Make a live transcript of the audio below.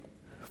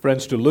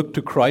Friends, to look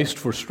to Christ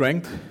for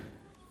strength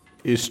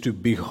is to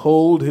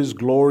behold His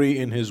glory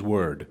in His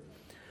Word,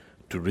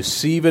 to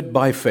receive it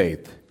by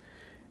faith,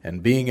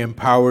 and being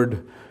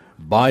empowered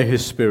by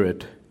His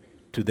Spirit,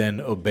 to then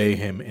obey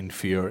Him in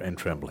fear and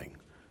trembling,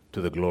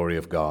 to the glory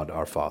of God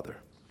our Father.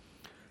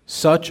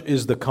 Such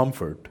is the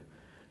comfort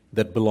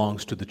that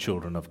belongs to the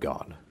children of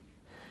God.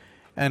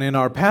 And in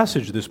our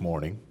passage this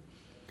morning,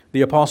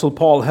 the Apostle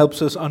Paul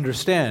helps us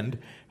understand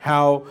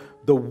how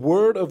the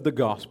word of the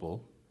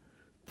gospel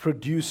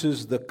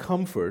produces the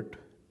comfort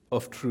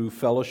of true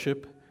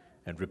fellowship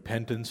and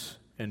repentance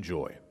and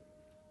joy.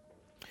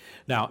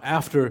 Now,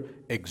 after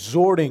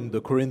exhorting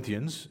the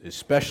Corinthians,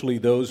 especially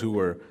those who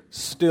were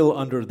still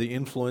under the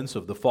influence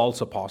of the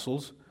false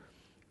apostles,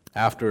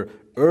 after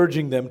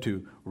urging them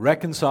to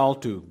reconcile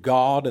to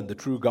God and the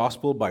true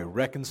gospel by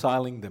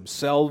reconciling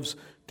themselves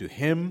to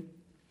Him,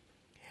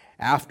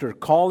 after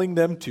calling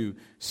them to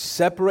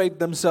separate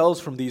themselves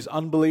from these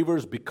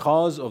unbelievers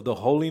because of the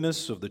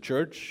holiness of the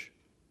church,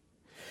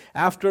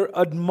 after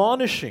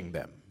admonishing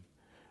them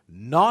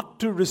not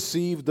to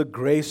receive the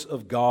grace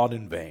of God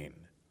in vain,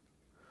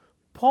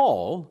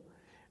 Paul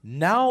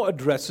now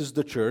addresses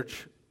the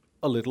church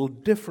a little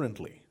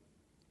differently.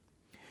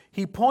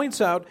 He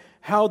points out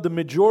how the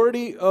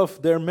majority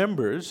of their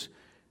members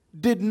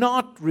did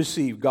not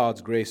receive God's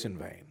grace in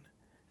vain,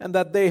 and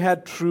that they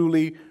had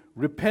truly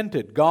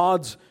repented.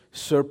 God's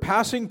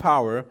surpassing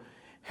power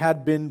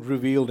had been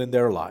revealed in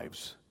their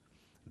lives.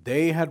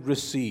 They had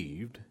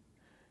received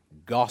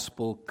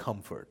gospel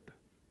comfort.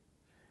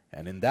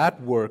 And in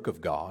that work of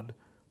God,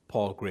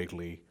 Paul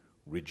greatly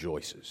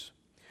rejoices.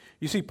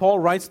 You see, Paul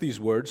writes these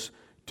words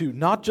to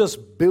not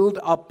just build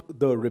up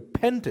the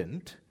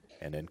repentant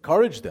and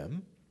encourage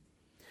them,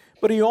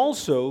 but he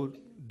also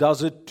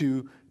does it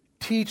to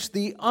teach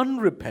the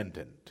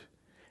unrepentant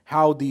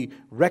how the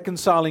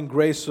reconciling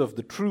grace of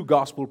the true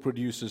gospel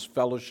produces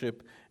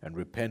fellowship and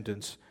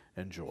repentance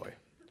and joy.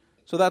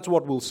 So that's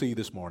what we'll see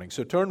this morning.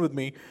 So turn with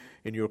me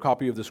in your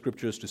copy of the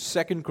Scriptures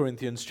to 2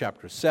 Corinthians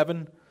chapter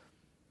 7,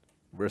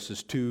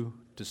 verses 2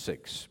 to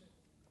 6.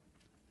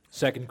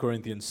 2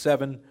 Corinthians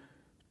 7,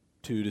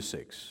 2 to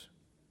 6.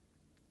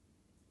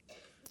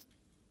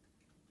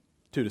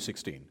 2 to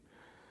 16.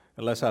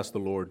 And let's ask the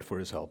Lord for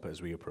His help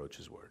as we approach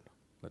His Word.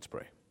 Let's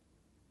pray.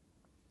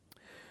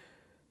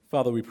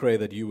 Father, we pray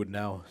that You would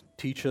now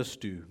teach us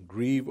to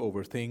grieve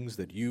over things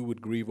that You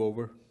would grieve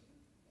over,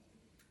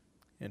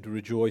 and to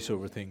rejoice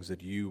over things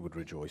that You would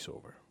rejoice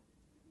over.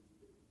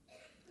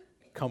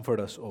 Comfort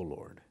us, O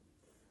Lord,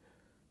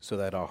 so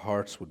that our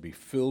hearts would be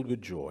filled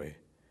with joy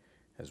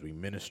as we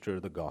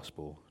minister the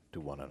gospel to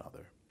one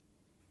another.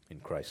 In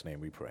Christ's name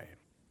we pray.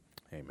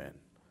 Amen.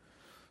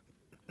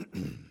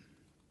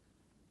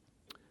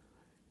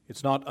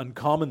 It's not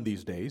uncommon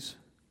these days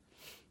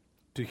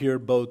to hear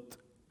both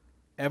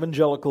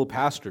evangelical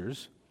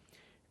pastors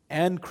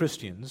and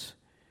Christians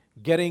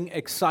getting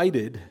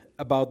excited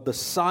about the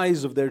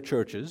size of their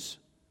churches,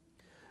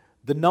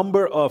 the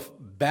number of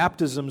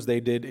baptisms they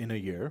did in a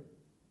year,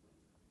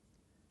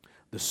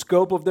 the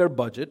scope of their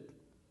budget,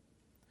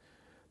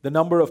 the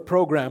number of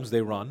programs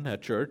they run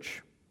at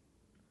church,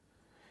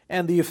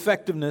 and the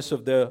effectiveness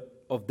of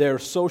their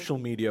social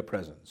media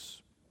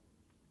presence.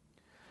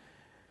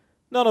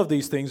 None of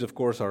these things, of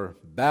course, are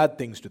bad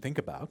things to think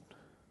about.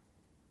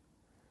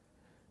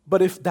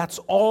 But if that's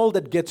all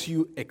that gets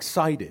you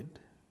excited,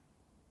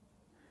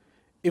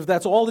 if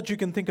that's all that you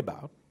can think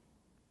about,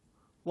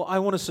 well, I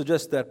want to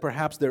suggest that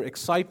perhaps their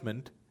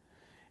excitement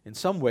in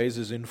some ways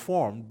is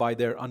informed by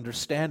their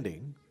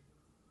understanding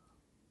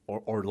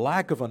or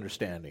lack of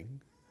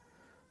understanding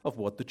of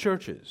what the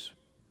church is.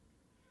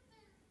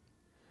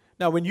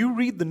 Now, when you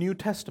read the New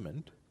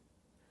Testament,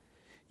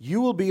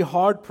 you will be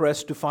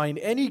hard-pressed to find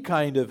any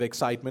kind of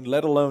excitement,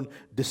 let alone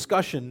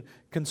discussion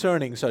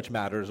concerning such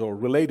matters or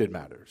related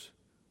matters.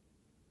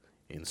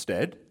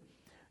 Instead,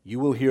 you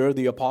will hear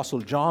the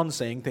Apostle John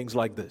saying things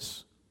like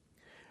this: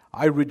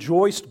 I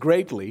rejoiced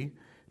greatly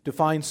to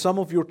find some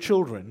of your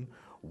children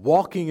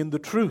walking in the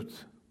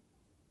truth,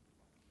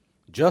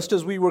 just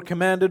as we were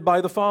commanded by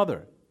the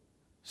Father.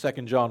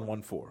 2 John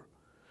 1:4.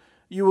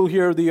 You will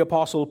hear the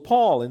Apostle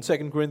Paul in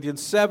 2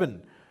 Corinthians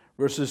 7,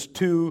 verses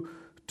 2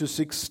 to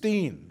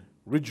 16,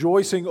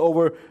 rejoicing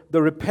over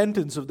the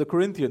repentance of the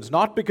Corinthians,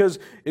 not because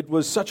it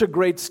was such a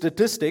great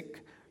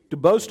statistic to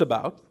boast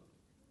about,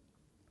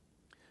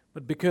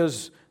 but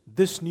because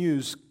this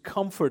news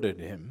comforted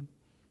him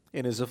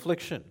in his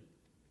affliction.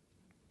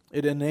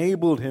 It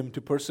enabled him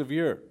to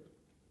persevere,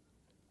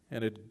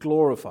 and it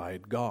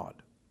glorified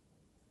God.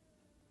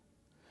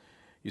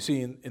 You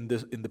see, in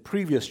the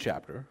previous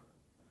chapter,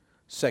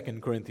 2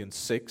 Corinthians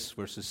 6,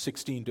 verses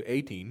 16 to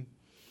 18,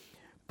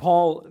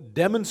 Paul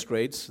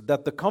demonstrates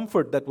that the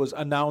comfort that was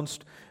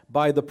announced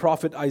by the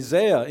prophet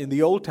Isaiah in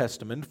the Old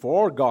Testament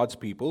for God's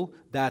people,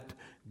 that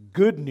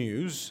good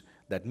news,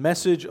 that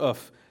message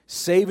of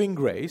saving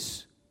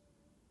grace,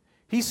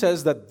 he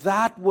says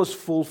that was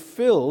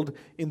fulfilled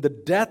in the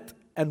death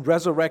and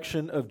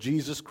resurrection of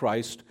Jesus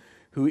Christ,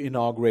 who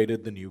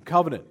inaugurated the new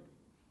covenant.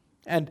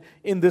 And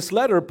in this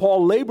letter,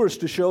 Paul labors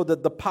to show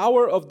that the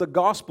power of the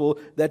gospel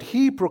that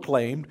he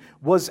proclaimed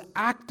was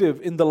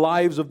active in the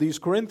lives of these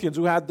Corinthians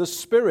who had the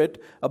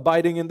Spirit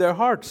abiding in their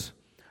hearts.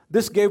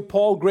 This gave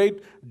Paul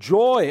great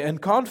joy and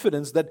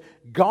confidence that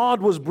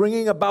God was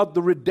bringing about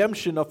the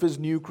redemption of his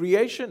new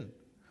creation,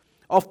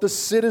 of the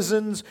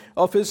citizens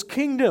of his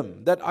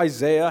kingdom that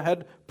Isaiah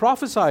had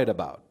prophesied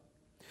about.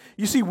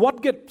 You see,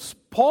 what gets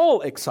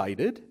Paul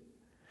excited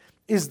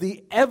is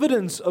the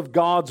evidence of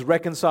God's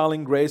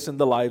reconciling grace in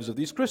the lives of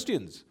these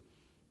Christians.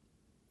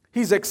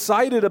 He's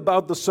excited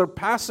about the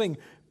surpassing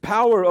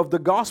power of the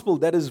gospel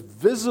that is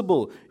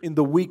visible in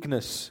the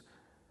weakness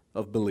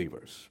of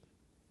believers.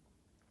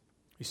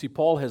 You see,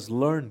 Paul has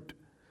learned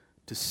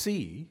to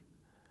see,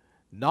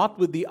 not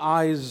with the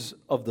eyes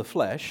of the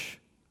flesh,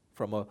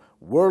 from a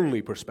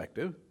worldly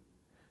perspective,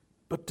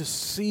 but to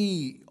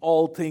see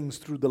all things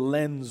through the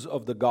lens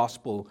of the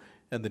gospel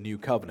and the new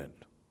covenant.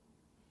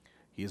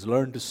 He has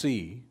learned to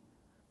see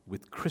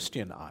with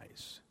Christian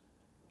eyes.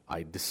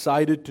 I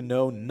decided to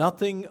know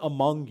nothing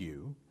among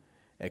you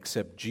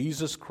except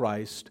Jesus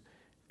Christ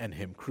and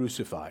Him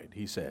crucified,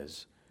 he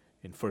says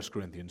in 1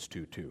 Corinthians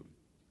 2:2.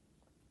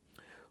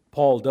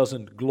 Paul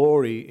doesn't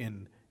glory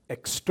in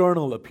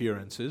external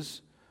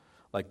appearances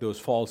like those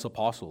false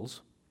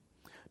apostles.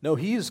 No,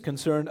 he is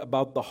concerned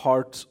about the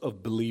hearts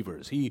of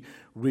believers. He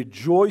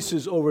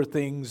rejoices over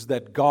things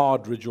that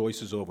God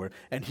rejoices over,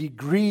 and he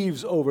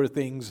grieves over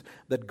things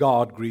that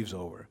God grieves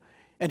over.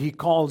 And he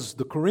calls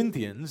the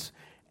Corinthians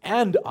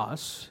and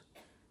us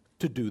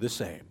to do the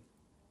same.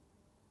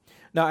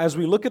 Now, as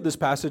we look at this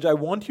passage, I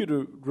want you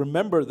to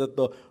remember that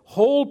the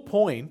whole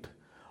point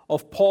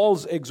of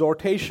Paul's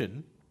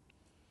exhortation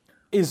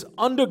is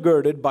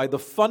undergirded by the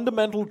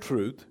fundamental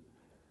truth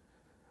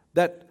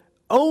that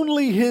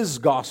only his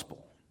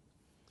gospel,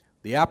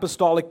 the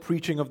apostolic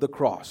preaching of the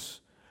cross,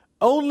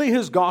 only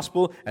his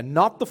gospel and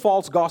not the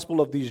false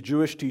gospel of these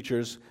Jewish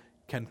teachers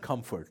can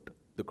comfort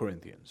the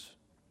Corinthians.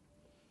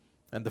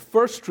 And the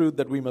first truth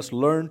that we must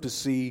learn to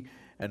see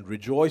and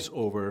rejoice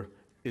over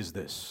is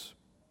this: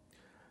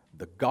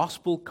 the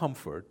gospel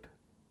comfort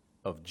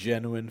of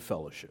genuine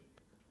fellowship.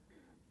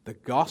 The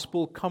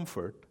gospel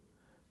comfort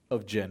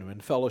of genuine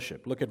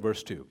fellowship. Look at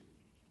verse 2.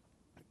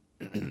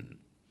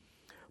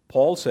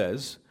 Paul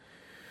says,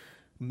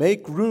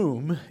 "Make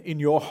room in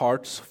your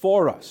hearts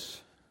for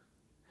us."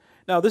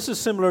 Now, this is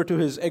similar to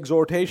his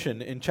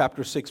exhortation in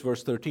chapter 6,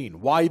 verse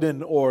 13.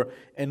 Widen or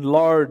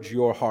enlarge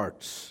your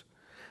hearts.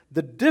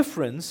 The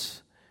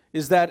difference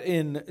is that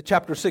in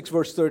chapter 6,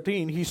 verse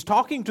 13, he's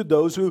talking to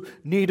those who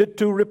needed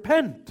to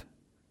repent.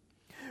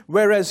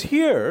 Whereas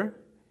here,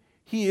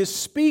 he is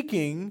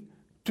speaking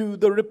to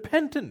the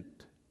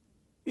repentant.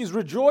 He's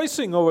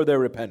rejoicing over their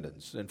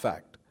repentance, in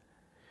fact.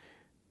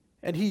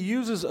 And he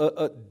uses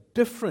a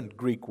different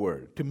Greek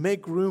word. To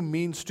make room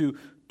means to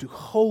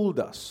hold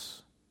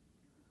us,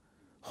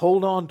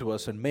 hold on to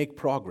us and make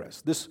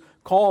progress. This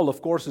call,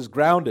 of course, is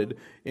grounded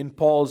in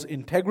Paul's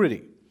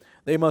integrity.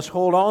 They must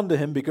hold on to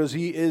him because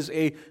he is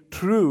a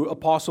true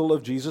apostle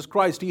of Jesus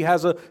Christ. He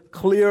has a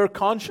clear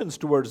conscience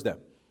towards them.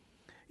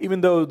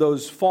 Even though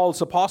those false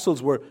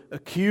apostles were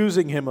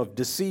accusing him of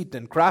deceit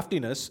and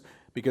craftiness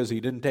because he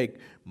didn't take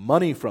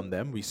money from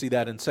them, we see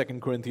that in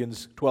 2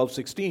 Corinthians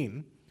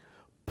 12:16.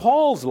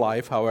 Paul's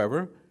life,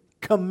 however,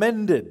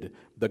 commended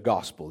the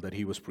gospel that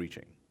he was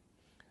preaching.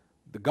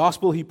 The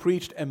gospel he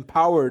preached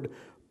empowered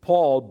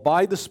Paul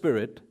by the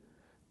Spirit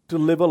to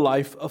live a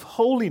life of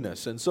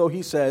holiness. And so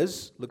he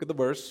says, look at the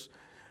verse,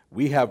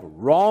 "We have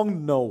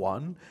wronged no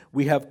one,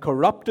 we have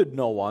corrupted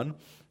no one,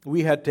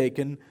 we had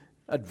taken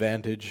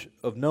advantage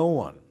of no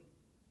one."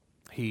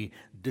 He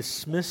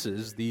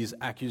dismisses these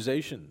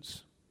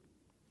accusations.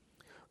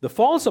 The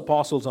false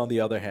apostles, on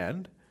the other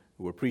hand,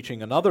 who were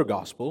preaching another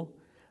gospel,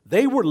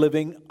 they were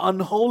living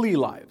unholy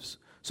lives.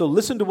 So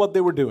listen to what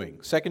they were doing.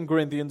 2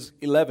 Corinthians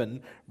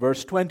 11,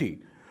 verse 20.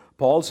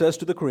 Paul says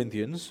to the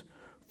Corinthians,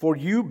 "For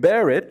you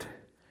bear it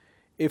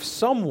if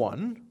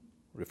someone,"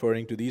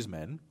 referring to these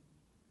men,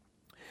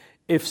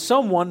 "if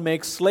someone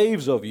makes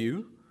slaves of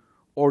you,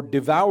 or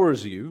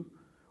devours you,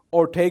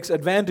 or takes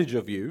advantage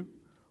of you,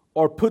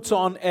 or puts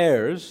on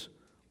airs,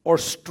 or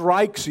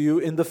strikes you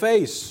in the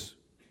face."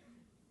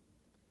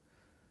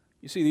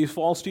 You see, these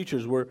false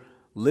teachers were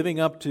living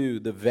up to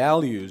the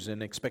values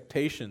and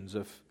expectations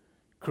of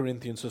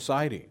Corinthian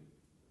society.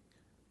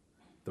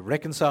 The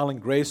reconciling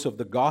grace of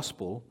the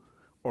gospel,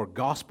 or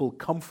gospel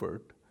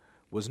comfort,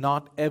 was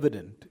not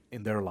evident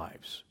in their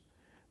lives.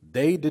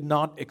 They did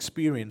not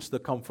experience the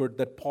comfort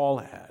that Paul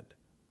had.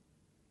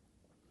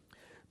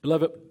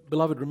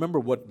 Beloved, remember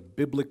what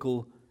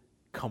biblical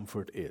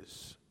comfort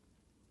is.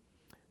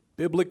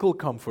 Biblical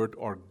comfort,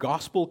 or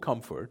gospel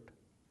comfort,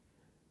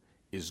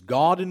 is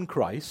God in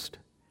Christ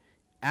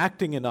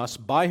acting in us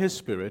by His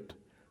Spirit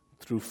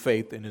through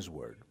faith in His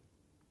Word.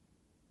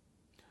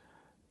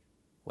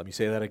 Let me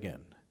say that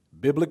again.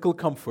 Biblical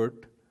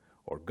comfort,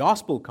 or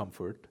gospel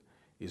comfort,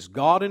 is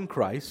God in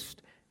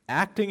Christ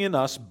acting in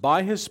us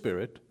by His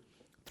Spirit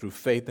through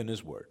faith in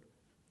His Word.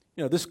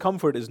 You know, this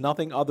comfort is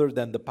nothing other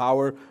than the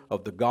power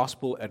of the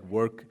gospel at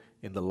work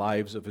in the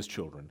lives of His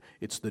children.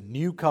 It's the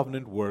new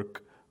covenant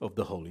work of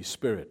the Holy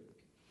Spirit.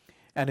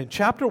 And in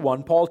chapter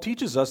 1, Paul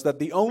teaches us that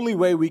the only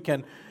way we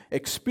can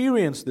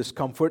experience this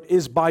comfort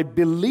is by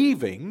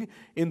believing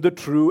in the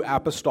true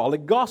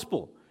apostolic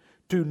gospel.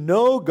 To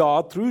know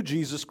God through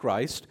Jesus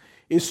Christ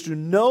is to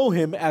know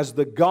Him as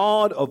the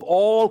God of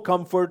all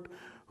comfort,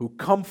 who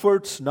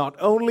comforts not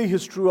only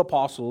His true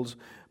apostles,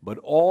 but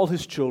all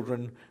His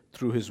children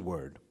through His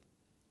word.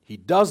 He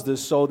does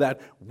this so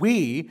that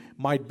we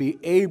might be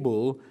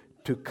able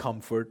to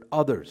comfort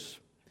others.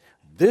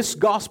 This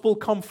gospel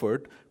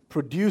comfort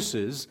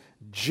produces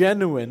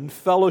genuine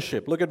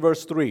fellowship. Look at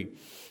verse 3.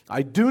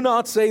 I do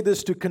not say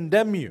this to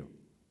condemn you.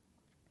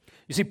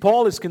 You see,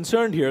 Paul is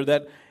concerned here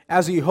that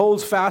as he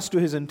holds fast to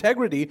his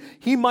integrity,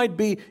 he might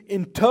be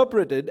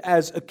interpreted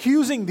as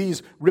accusing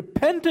these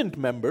repentant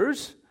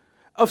members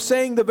of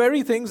saying the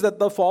very things that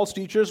the false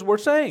teachers were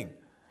saying.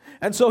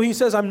 And so he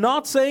says, I'm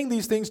not saying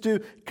these things to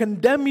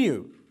condemn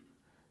you,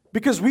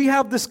 because we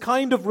have this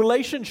kind of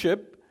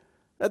relationship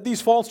that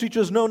these false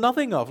teachers know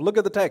nothing of. Look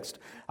at the text.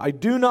 I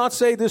do not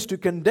say this to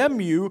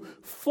condemn you,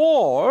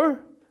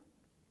 for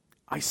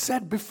I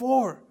said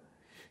before,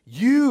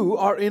 you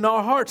are in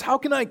our hearts. How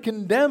can I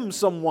condemn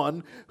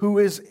someone who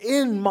is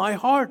in my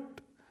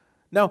heart?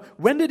 Now,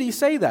 when did he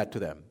say that to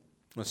them?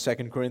 2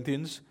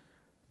 Corinthians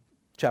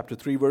chapter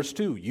 3, verse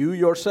 2. You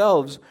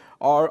yourselves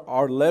are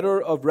our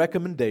letter of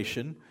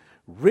recommendation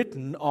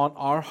written on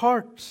our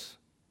hearts.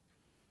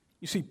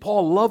 You see,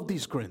 Paul loved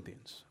these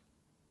Corinthians.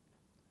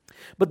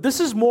 But this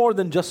is more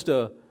than just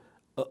a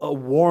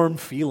warm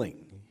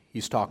feeling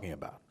he's talking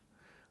about.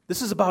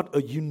 This is about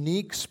a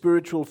unique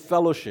spiritual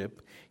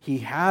fellowship he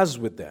has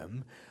with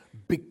them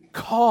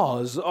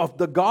because of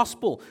the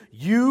gospel.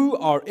 You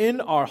are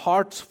in our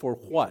hearts for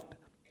what?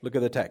 Look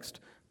at the text.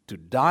 To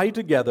die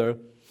together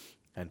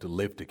and to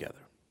live together.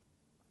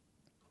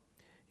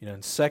 You know,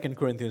 in 2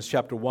 Corinthians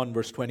chapter 1,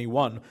 verse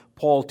 21,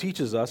 Paul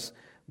teaches us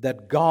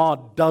that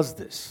God does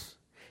this.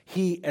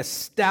 He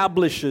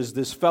establishes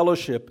this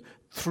fellowship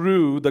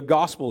through the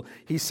gospel.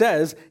 He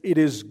says it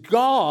is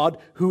God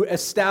who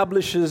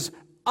establishes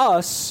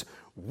us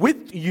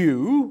with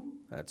you,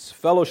 that's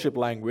fellowship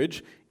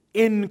language,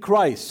 in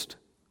Christ.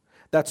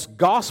 That's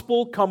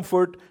gospel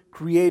comfort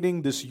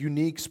creating this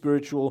unique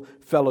spiritual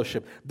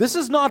fellowship. This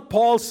is not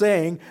Paul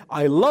saying,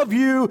 I love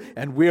you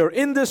and we're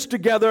in this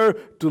together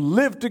to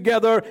live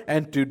together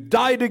and to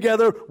die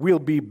together. We'll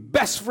be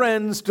best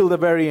friends till the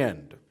very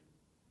end.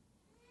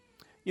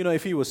 You know,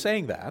 if he was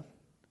saying that,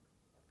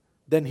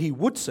 then he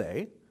would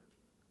say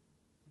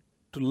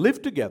to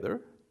live together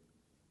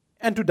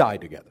and to die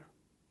together.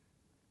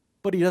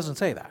 But he doesn't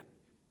say that.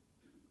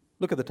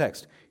 Look at the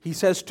text. He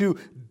says to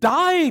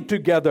die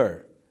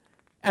together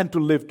and to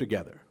live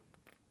together.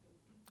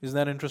 Isn't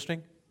that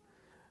interesting?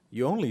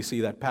 You only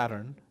see that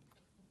pattern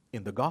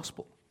in the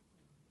gospel.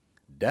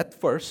 Death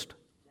first,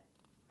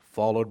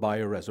 followed by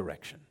a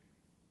resurrection.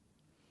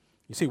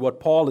 You see, what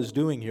Paul is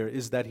doing here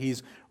is that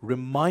he's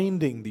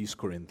reminding these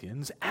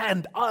Corinthians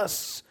and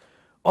us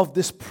of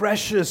this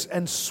precious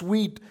and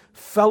sweet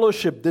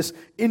fellowship, this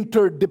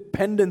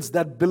interdependence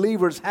that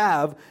believers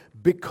have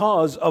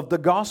because of the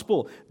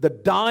gospel. The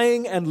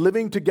dying and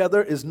living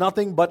together is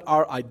nothing but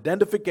our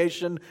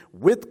identification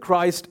with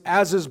Christ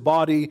as His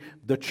body,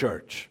 the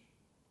church.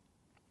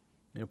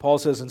 You know, Paul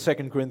says in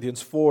 2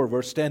 Corinthians 4,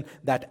 verse 10,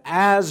 that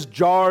as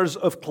jars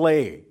of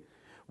clay,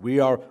 we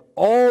are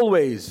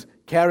always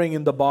carrying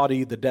in the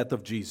body the death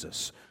of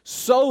Jesus,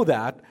 so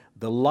that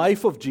the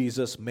life of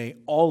Jesus may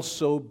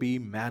also be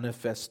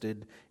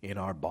manifested in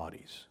our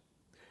bodies.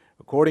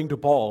 According to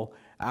Paul,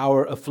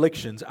 our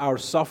afflictions, our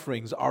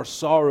sufferings, our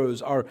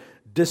sorrows, our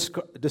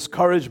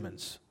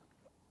discouragements,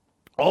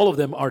 all of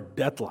them are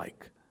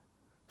death-like.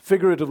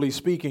 Figuratively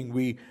speaking,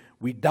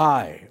 we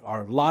die.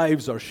 Our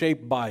lives are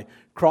shaped by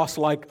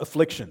cross-like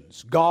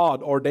afflictions.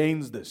 God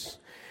ordains this.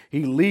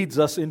 He leads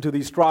us into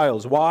these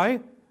trials. Why?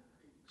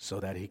 So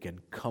that He can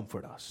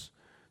comfort us,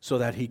 so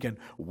that He can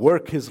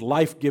work His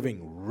life-giving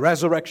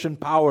resurrection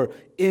power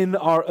in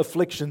our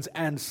afflictions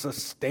and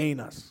sustain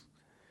us.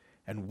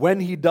 And when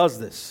He does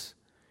this,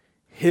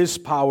 His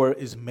power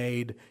is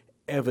made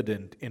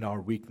evident in our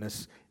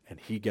weakness, and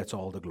He gets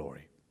all the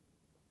glory.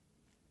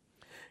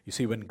 You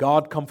see, when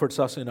God comforts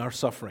us in our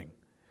suffering,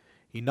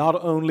 He not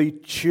only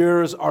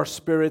cheers our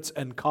spirits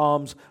and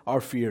calms our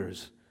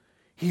fears,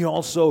 He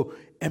also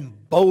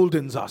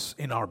emboldens us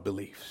in our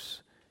beliefs.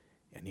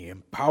 And He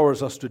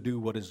empowers us to do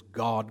what is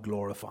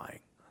God-glorifying.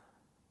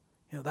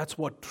 You know, that's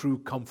what true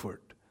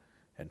comfort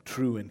and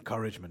true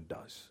encouragement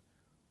does.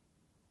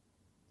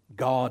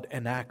 God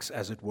enacts,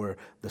 as it were,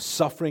 the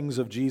sufferings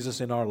of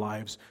Jesus in our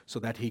lives so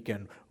that He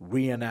can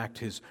reenact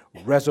His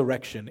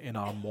resurrection in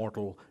our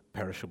mortal,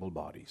 perishable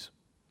bodies.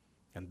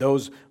 And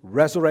those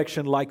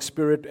resurrection-like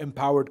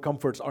Spirit-empowered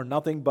comforts are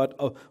nothing but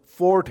a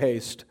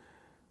foretaste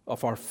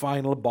of our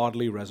final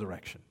bodily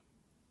resurrection.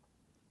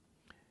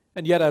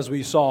 And yet, as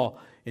we saw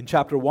in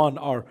chapter 1,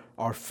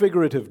 our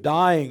figurative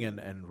dying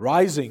and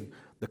rising,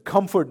 the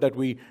comfort that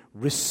we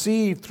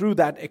receive through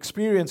that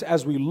experience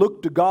as we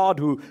look to God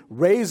who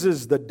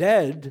raises the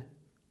dead,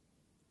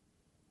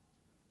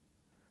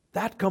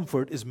 that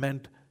comfort is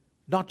meant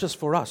not just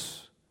for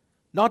us,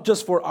 not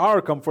just for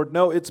our comfort.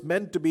 No, it's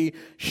meant to be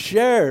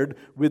shared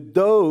with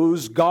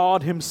those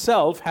God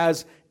Himself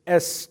has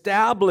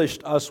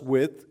established us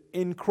with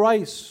in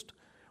Christ,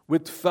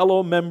 with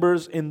fellow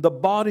members in the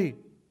body.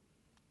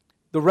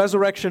 The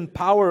resurrection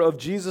power of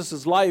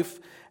Jesus' life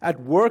at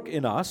work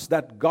in us,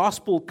 that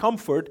gospel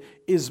comfort,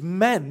 is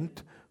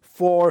meant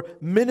for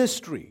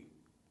ministry.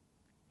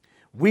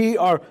 We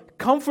are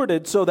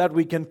comforted so that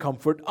we can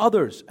comfort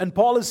others. And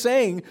Paul is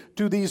saying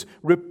to these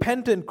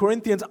repentant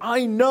Corinthians,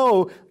 I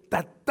know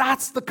that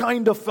that's the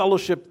kind of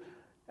fellowship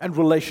and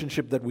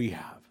relationship that we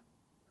have.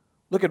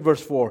 Look at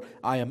verse 4.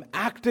 I am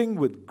acting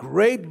with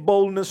great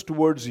boldness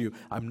towards you.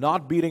 I'm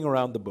not beating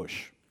around the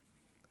bush.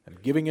 I'm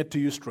giving it to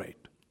you straight.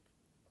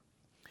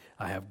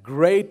 I have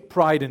great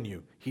pride in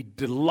you. He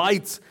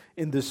delights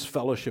in this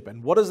fellowship.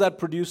 And what does that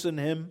produce in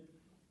him?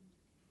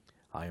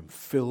 I am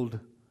filled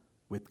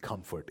with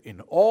comfort.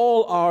 In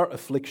all our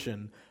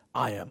affliction,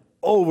 I am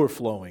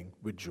overflowing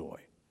with joy.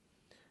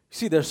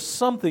 See, there's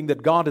something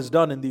that God has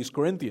done in these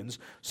Corinthians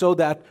so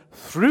that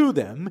through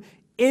them,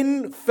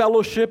 in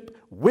fellowship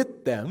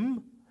with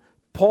them,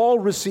 Paul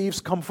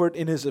receives comfort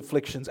in his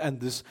afflictions, and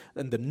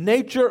the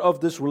nature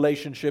of this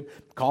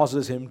relationship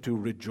causes him to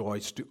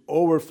rejoice, to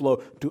overflow,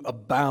 to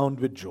abound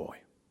with joy.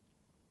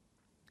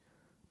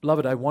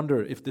 Beloved, I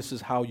wonder if this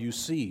is how you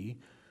see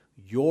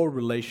your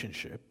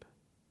relationship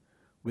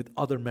with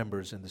other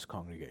members in this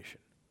congregation.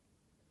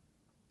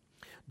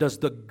 Does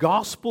the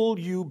gospel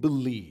you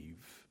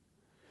believe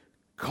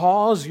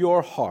cause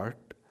your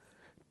heart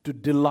to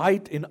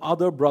delight in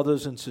other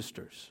brothers and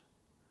sisters,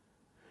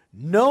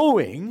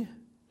 knowing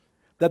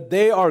that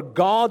they are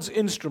God's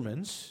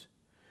instruments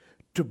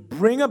to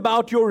bring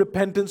about your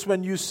repentance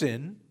when you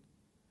sin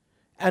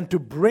and to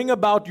bring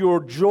about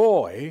your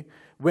joy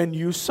when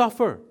you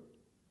suffer?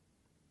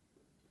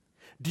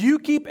 Do you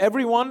keep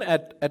everyone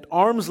at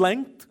arm's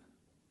length?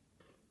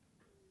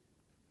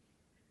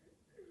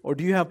 Or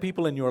do you have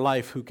people in your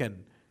life who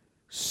can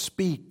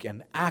speak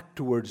and act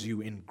towards you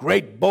in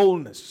great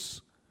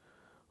boldness,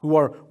 who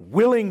are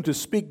willing to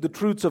speak the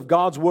truths of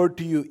God's word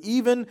to you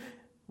even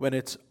when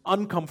it's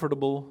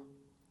uncomfortable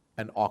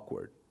and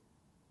awkward?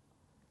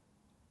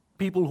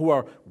 People who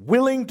are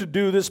willing to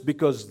do this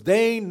because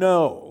they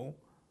know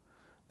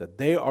that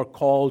they are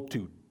called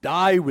to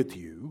die with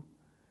you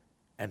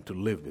and to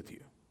live with you.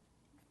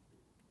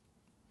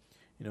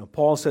 You know,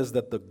 Paul says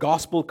that the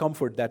gospel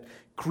comfort that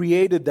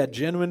created that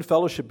genuine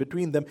fellowship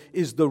between them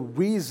is the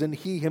reason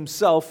he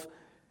himself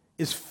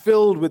is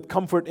filled with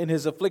comfort in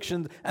his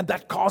affliction, and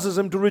that causes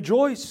him to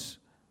rejoice.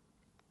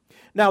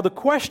 Now, the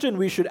question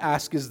we should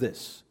ask is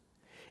this: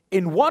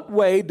 in what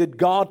way did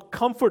God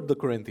comfort the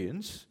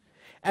Corinthians,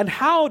 and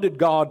how did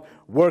God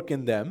work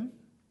in them?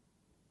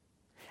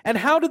 And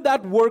how did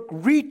that work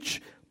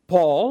reach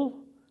Paul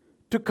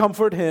to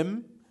comfort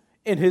him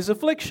in his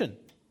affliction?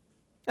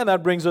 And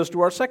that brings us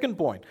to our second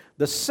point.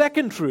 The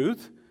second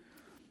truth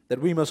that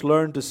we must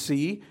learn to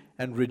see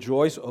and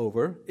rejoice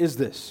over is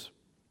this: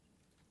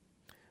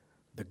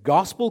 the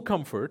gospel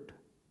comfort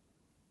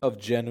of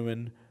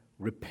genuine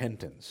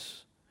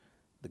repentance.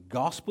 The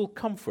gospel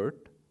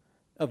comfort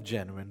of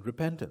genuine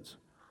repentance.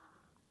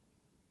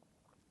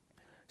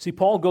 See,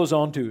 Paul goes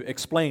on to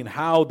explain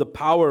how the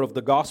power of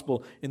the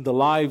gospel in the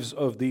lives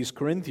of these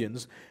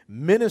Corinthians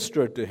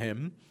ministered to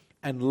him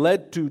and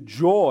led to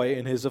joy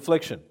in his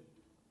affliction.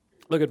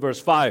 Look at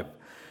verse 5.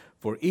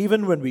 For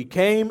even when we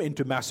came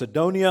into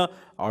Macedonia,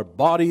 our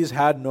bodies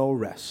had no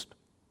rest.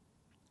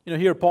 You know,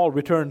 here Paul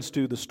returns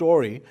to the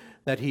story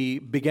that he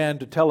began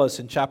to tell us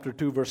in chapter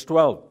 2, verse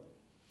 12.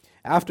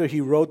 After he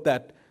wrote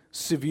that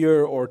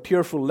severe or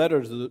tearful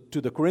letter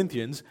to the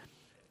Corinthians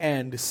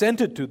and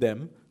sent it to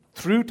them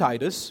through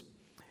Titus,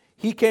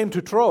 he came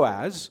to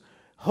Troas,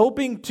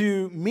 hoping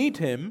to meet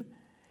him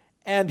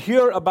and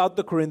hear about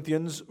the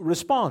Corinthians'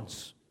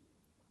 response.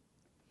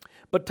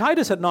 But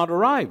Titus had not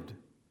arrived.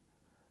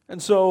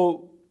 And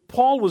so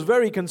Paul was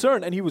very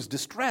concerned and he was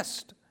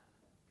distressed.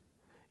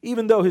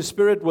 Even though his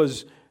spirit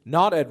was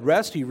not at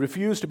rest, he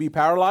refused to be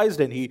paralyzed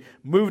and he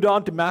moved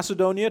on to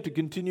Macedonia to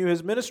continue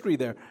his ministry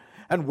there.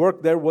 And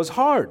work there was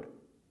hard.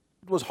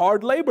 It was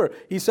hard labor.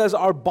 He says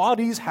our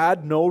bodies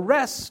had no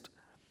rest.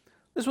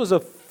 This was a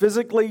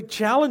physically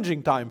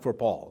challenging time for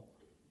Paul.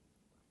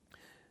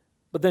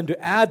 But then to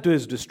add to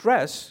his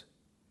distress,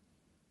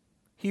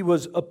 he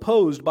was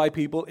opposed by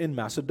people in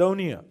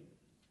Macedonia.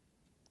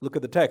 Look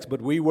at the text.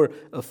 But we were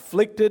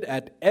afflicted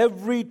at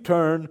every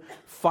turn,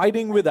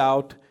 fighting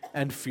without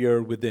and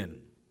fear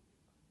within,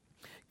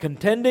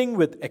 contending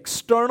with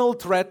external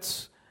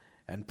threats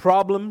and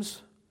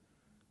problems,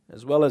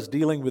 as well as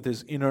dealing with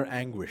his inner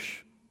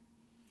anguish.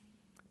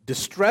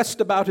 Distressed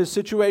about his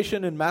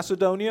situation in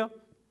Macedonia,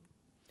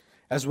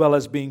 as well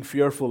as being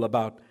fearful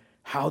about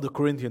how the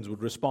Corinthians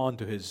would respond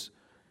to his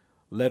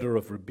letter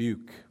of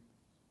rebuke.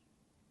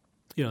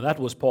 You know, that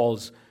was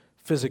Paul's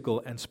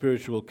physical and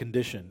spiritual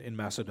condition in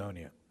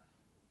Macedonia.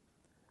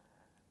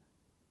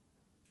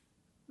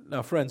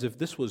 Now, friends, if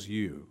this was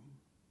you,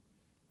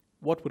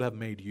 what would have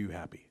made you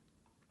happy?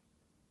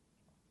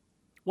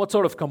 What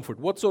sort of comfort,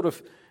 what sort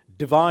of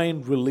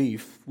divine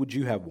relief would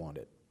you have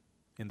wanted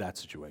in that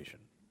situation?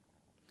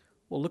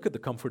 Well, look at the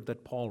comfort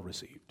that Paul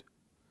received.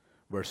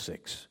 Verse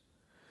 6.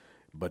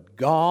 But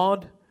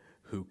God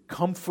who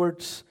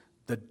comforts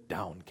the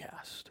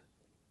downcast.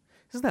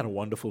 Isn't that a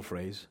wonderful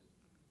phrase?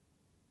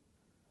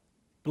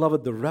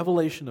 Beloved, the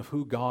revelation of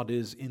who God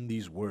is in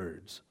these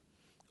words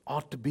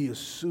ought to be a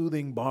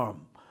soothing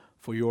balm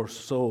for your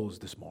souls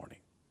this morning.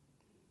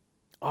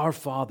 Our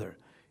Father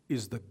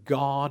is the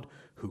God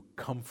who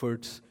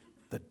comforts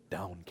the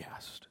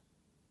downcast.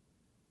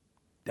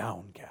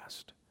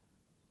 Downcast.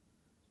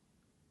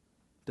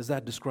 Does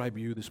that describe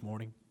you this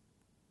morning?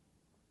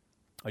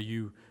 Are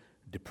you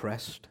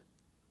depressed,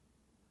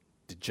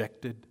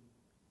 dejected,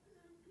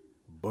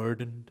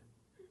 burdened,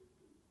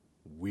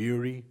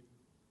 weary,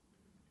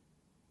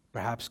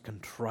 perhaps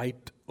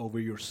contrite over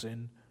your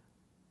sin,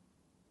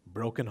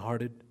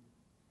 brokenhearted,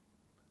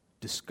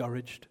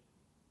 discouraged?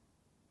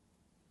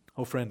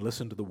 Oh, friend,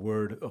 listen to the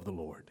word of the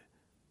Lord.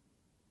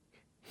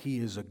 He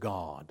is a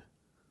God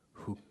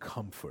who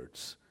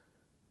comforts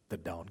the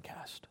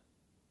downcast.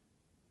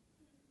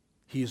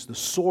 He is the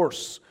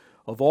source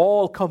of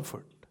all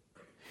comfort.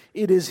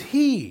 It is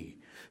He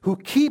who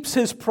keeps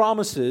His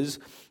promises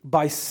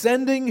by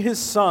sending His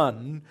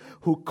Son,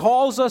 who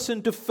calls us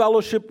into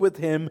fellowship with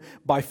Him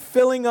by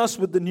filling us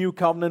with the new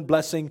covenant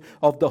blessing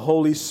of the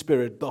Holy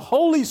Spirit. The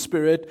Holy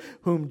Spirit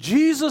whom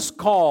Jesus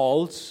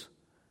calls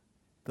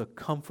the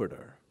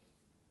Comforter.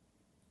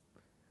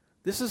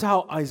 This is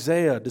how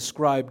Isaiah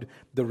described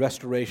the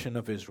restoration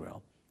of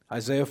Israel.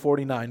 Isaiah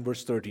 49,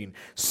 verse 13.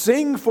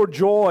 Sing for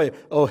joy,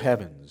 O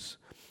heavens,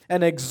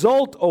 and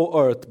exult, O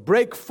earth.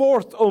 Break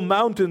forth, O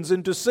mountains,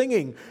 into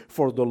singing,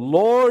 for the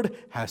Lord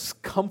has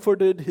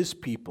comforted His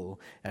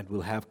people and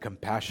will have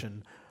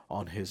compassion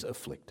on His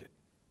afflicted.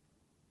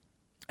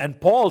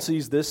 And Paul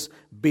sees this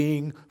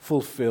being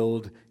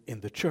fulfilled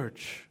in the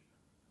church.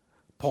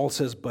 Paul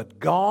says, but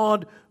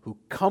God who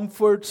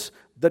comforts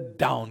the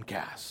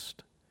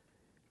downcast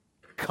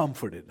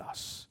comforted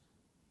us.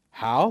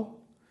 How?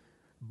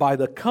 By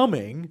the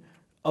coming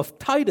of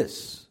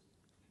Titus.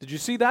 Did you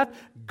see that?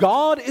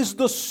 God is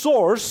the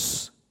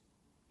source,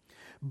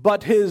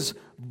 but His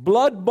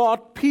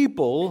blood-bought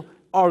people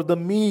are the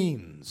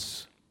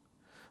means,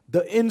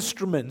 the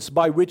instruments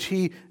by which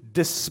He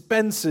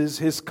dispenses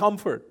His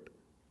comfort.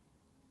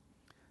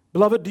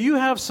 Beloved, do you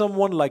have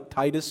someone like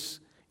Titus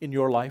in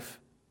your life?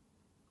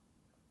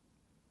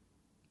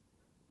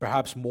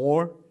 Perhaps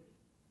more?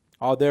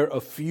 Are there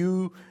a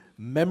few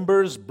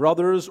members,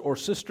 brothers, or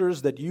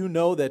sisters that you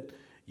know that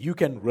you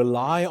can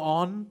rely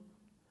on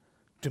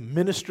to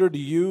minister to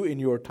you in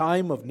your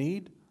time of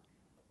need?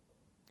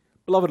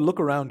 Beloved, look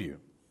around you.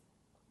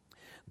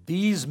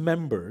 These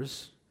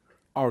members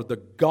are the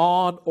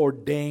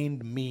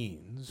God-ordained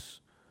means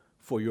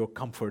for your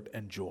comfort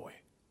and joy.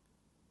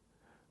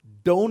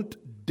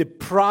 Don't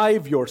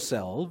deprive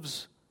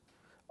yourselves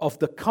of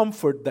the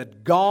comfort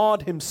that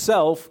God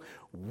Himself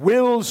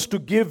wills to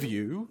give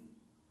you.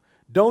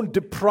 Don't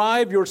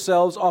deprive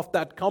yourselves of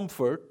that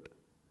comfort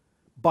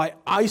by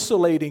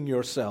isolating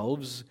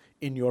yourselves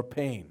in your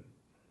pain.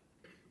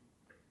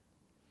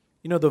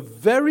 You know, the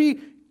very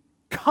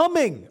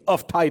coming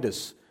of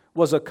Titus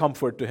was a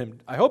comfort to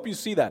him. I hope you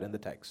see that in the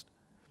text.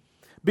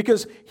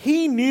 Because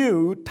he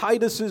knew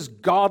Titus's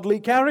godly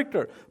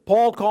character.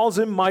 Paul calls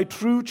him my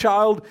true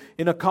child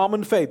in a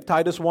common faith,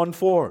 Titus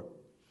 1:4.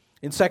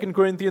 In 2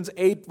 Corinthians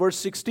 8, verse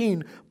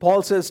 16,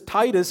 Paul says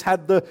Titus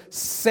had the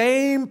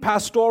same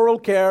pastoral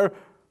care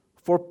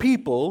for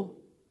people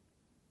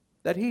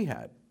that he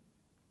had.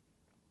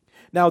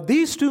 Now,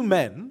 these two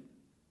men,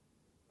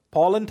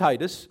 Paul and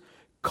Titus,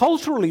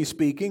 culturally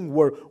speaking,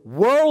 were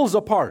worlds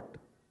apart.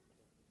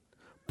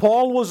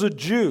 Paul was a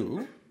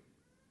Jew,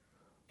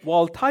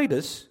 while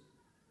Titus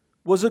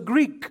was a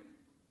Greek.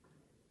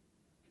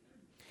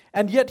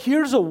 And yet,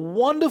 here's a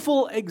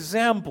wonderful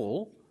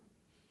example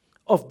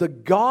of the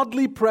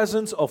godly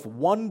presence of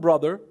one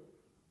brother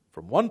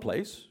from one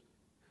place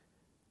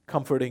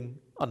comforting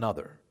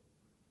another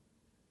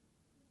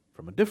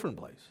from a different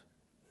place.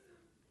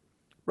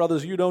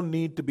 Brothers, you don't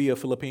need to be a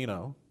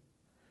Filipino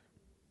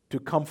to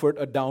comfort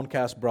a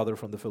downcast brother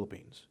from the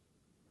Philippines.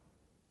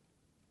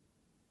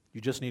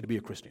 You just need to be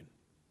a Christian.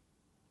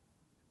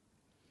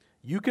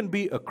 You can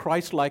be a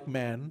Christ-like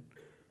man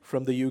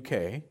from the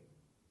UK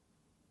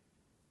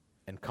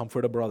and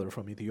comfort a brother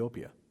from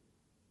Ethiopia.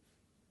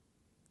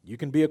 You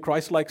can be a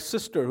Christ-like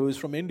sister who is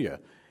from India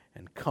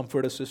and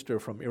comfort a sister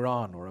from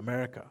Iran or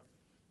America.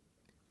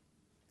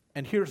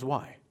 And here's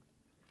why.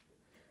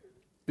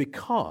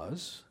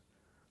 Because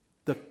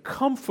the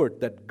comfort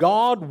that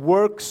God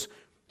works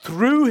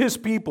through His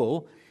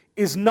people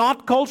is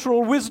not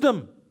cultural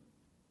wisdom,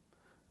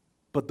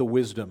 but the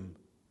wisdom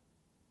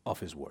of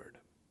His Word.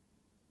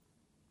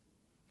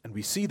 And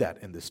we see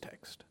that in this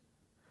text.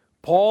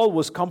 Paul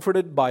was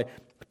comforted by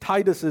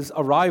Titus's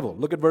arrival.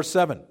 Look at verse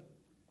 7.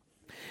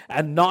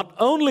 And not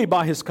only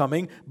by his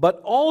coming,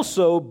 but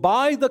also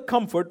by the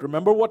comfort,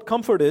 remember what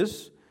comfort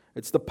is,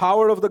 It's the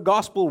power of the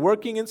gospel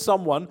working in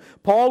someone.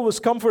 Paul was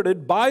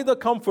comforted by the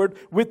comfort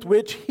with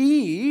which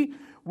he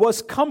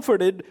was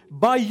comforted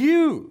by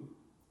you.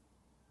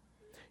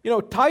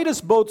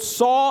 Titus both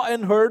saw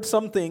and heard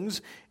some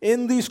things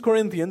in these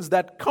Corinthians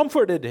that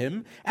comforted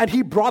him, and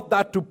he brought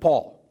that to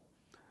Paul.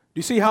 Do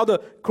you see how the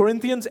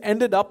Corinthians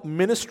ended up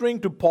ministering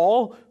to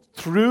Paul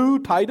through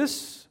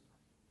Titus?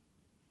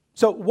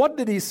 So what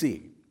did he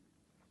see?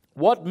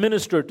 What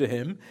ministered to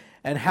him?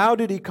 And how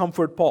did he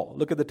comfort Paul?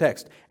 Look at the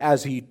text.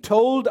 As he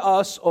told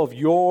us of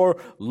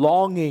your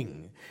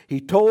longing.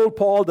 He told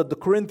Paul that the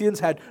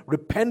Corinthians had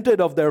repented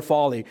of their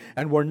folly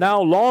and were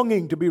now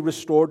longing to be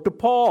restored to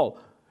Paul.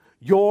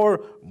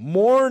 Your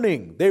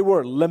mourning, they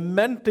were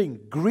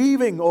lamenting,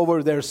 grieving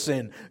over their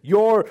sin.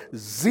 Your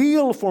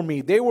zeal for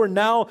me, they were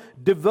now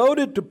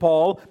devoted to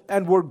Paul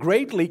and were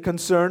greatly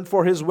concerned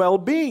for his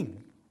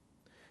well-being.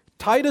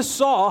 Titus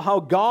saw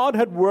how God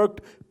had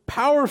worked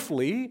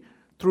powerfully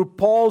through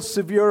Paul's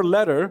severe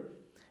letter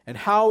and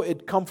how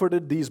it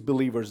comforted these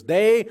believers.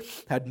 They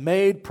had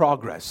made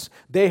progress.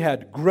 They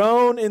had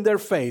grown in their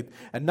faith.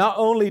 And not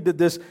only did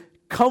this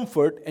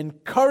comfort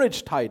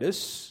encourage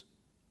Titus,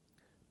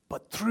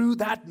 but through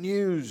that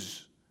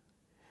news,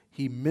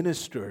 he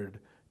ministered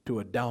to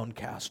a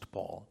downcast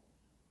Paul.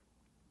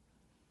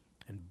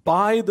 And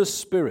by the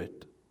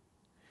Spirit,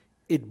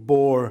 it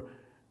bore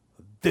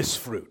this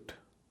fruit.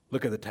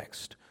 Look at the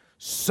text.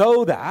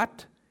 So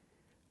that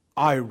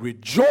I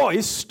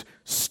rejoiced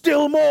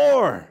still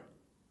more.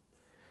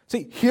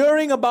 See,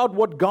 hearing about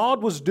what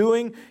God was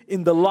doing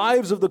in the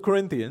lives of the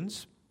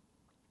Corinthians,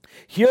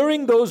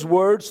 hearing those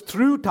words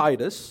through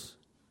Titus,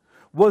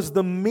 was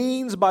the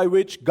means by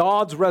which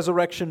God's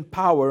resurrection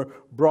power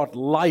brought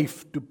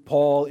life to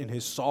Paul in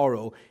his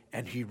sorrow,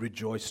 and he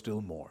rejoiced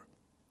still more.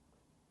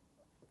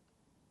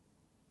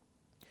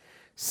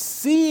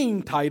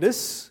 Seeing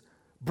Titus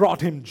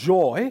brought him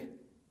joy,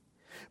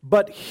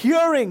 but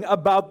hearing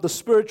about the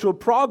spiritual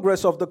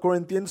progress of the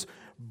Corinthians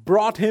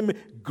brought him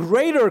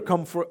greater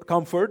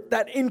comfort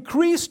that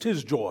increased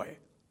his joy.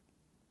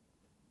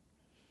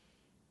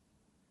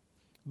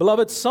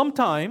 Beloved,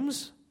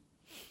 sometimes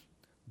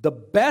the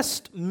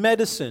best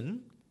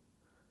medicine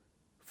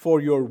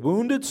for your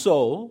wounded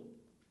soul,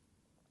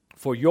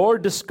 for your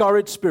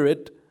discouraged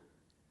spirit,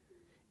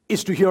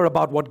 is to hear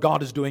about what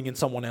God is doing in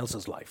someone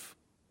else's life.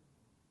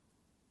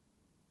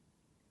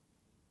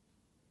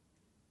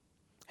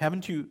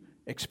 Haven't you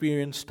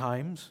experienced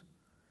times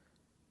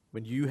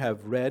when you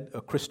have read a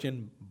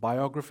Christian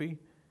biography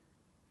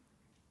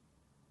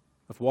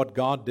of what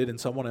God did in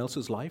someone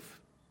else's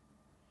life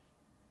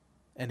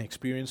and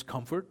experienced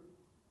comfort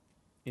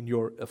in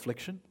your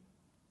affliction?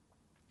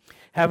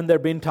 Haven't there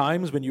been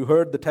times when you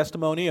heard the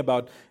testimony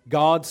about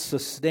God's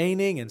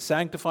sustaining and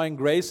sanctifying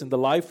grace in the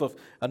life of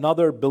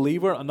another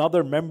believer,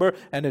 another member,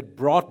 and it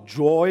brought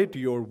joy to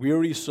your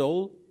weary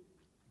soul?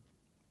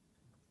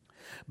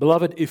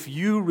 Beloved, if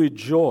you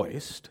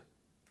rejoiced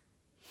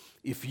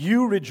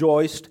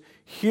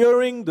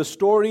hearing the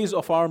stories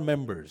of our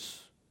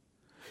members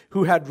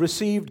who had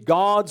received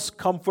God's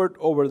comfort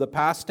over the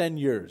past 10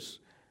 years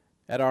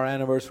at our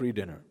anniversary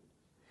dinner,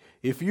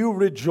 if you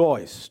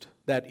rejoiced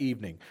that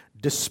evening,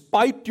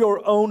 despite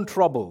your own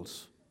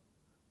troubles,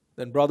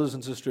 then brothers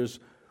and sisters,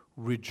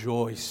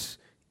 rejoice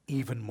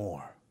even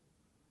more.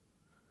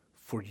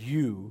 For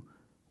you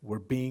were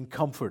being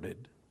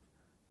comforted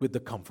with the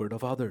comfort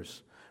of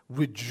others.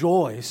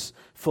 Rejoice,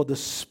 for the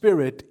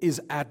Spirit is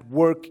at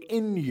work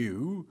in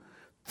you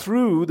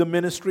through the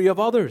ministry of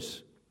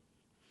others.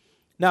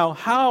 Now,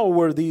 how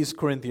were these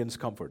Corinthians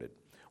comforted?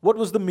 What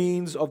was the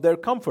means of their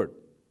comfort?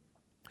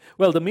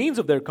 Well, the means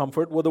of their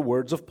comfort were the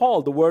words of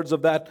Paul, the words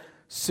of that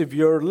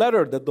severe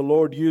letter that the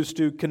Lord used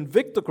to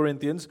convict the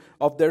Corinthians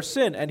of their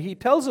sin. And he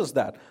tells us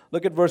that.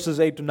 Look at verses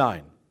 8 to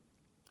 9.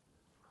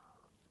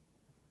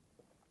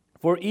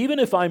 For even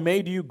if I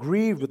made you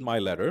grieve with my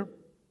letter,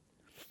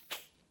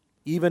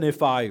 even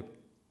if I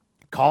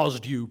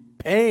caused you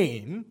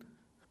pain,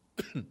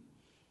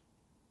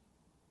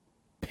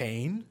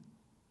 pain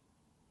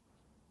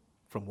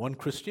from one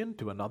Christian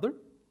to another,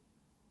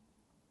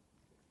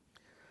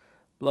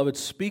 beloved,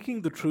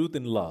 speaking the truth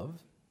in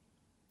love,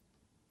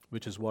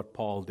 which is what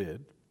Paul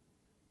did,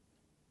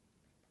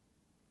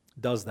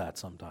 does that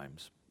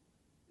sometimes.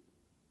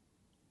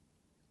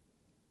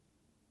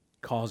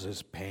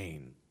 Causes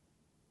pain.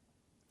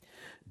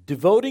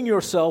 Devoting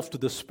yourself to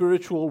the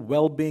spiritual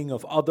well-being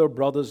of other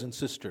brothers and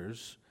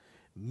sisters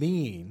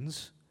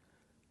means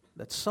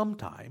that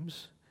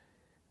sometimes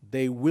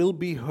they will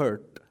be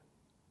hurt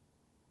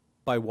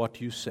by what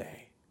you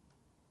say,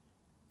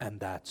 and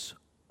that's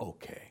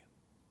okay.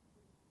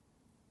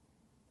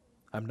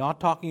 I'm not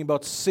talking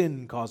about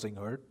sin causing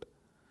hurt.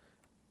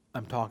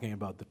 I'm talking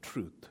about the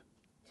truth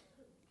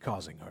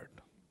causing hurt.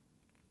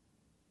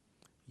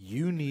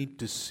 You need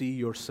to see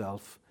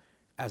yourself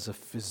as a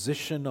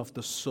physician of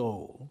the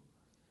soul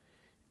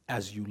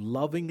as you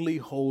lovingly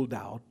hold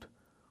out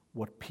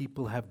what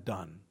people have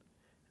done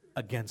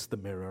against the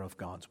mirror of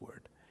God's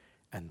Word.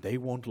 And they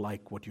won't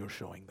like what you're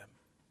showing them.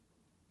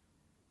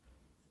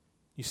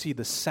 You see,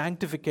 the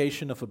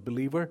sanctification of a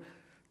believer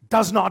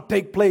does not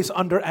take place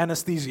under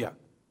anesthesia.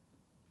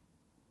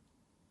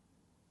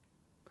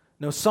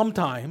 Now,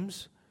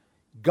 sometimes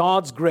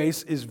God's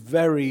grace is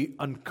very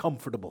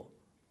uncomfortable.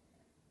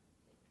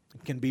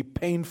 It can be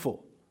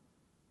painful.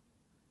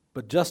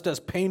 But just as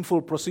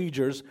painful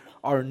procedures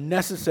are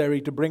necessary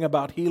to bring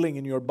about healing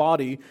in your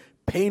body,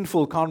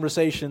 painful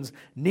conversations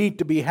need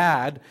to be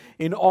had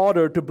in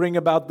order to bring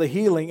about the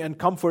healing and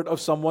comfort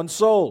of someone's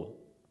soul.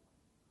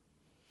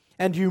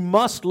 And you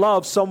must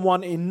love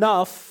someone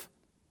enough,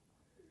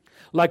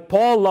 like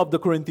Paul loved the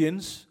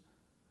Corinthians,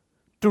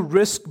 to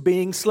risk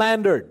being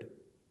slandered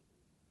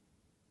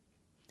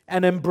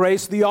and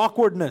embrace the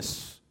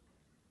awkwardness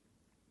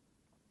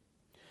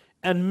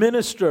and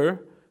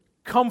minister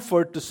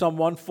comfort to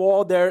someone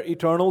for their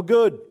eternal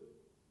good.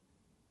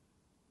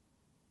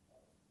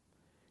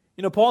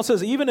 You know, Paul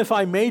says, even if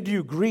I made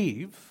you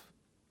grieve,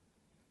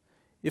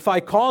 if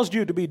I caused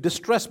you to be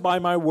distressed by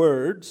my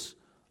words,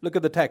 look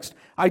at the text,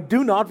 I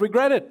do not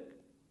regret it.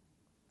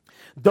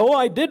 Though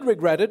I did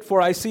regret it,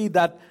 for I see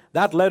that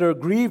that letter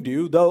grieved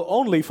you, though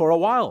only for a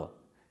while.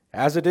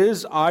 As it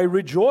is, I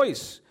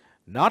rejoice,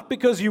 not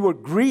because you were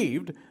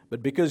grieved,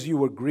 but because you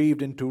were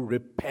grieved into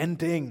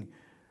repenting.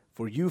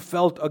 For you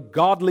felt a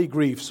godly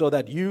grief, so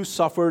that you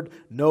suffered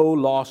no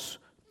loss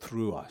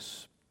through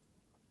us.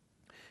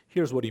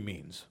 Here's what he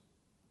means.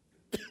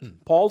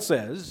 Paul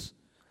says,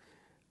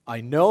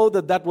 I know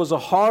that that was a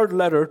hard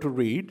letter to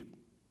read,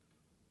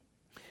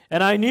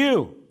 and I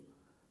knew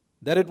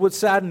that it would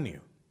sadden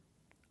you.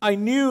 I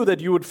knew that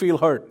you would feel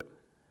hurt,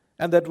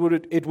 and that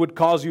it would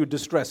cause you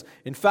distress.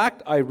 In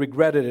fact, I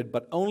regretted it,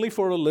 but only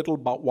for a little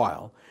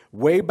while.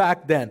 Way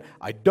back then.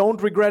 I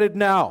don't regret it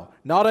now.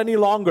 Not any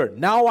longer.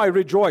 Now I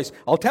rejoice.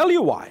 I'll tell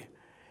you why.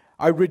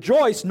 I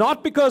rejoice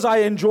not because I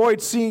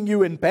enjoyed seeing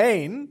you in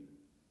pain,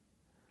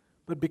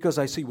 but because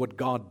I see what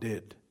God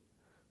did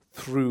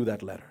through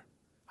that letter.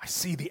 I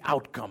see the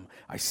outcome.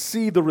 I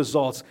see the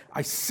results.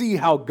 I see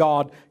how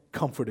God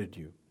comforted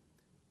you.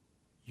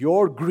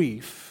 Your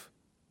grief,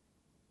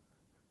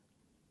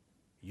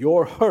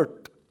 your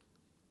hurt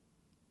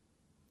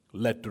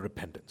led to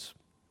repentance.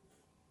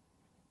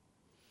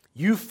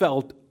 You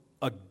felt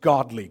a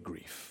godly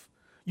grief.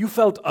 You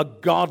felt a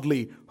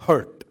godly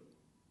hurt.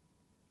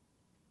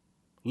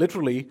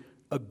 Literally,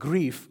 a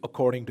grief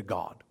according to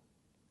God.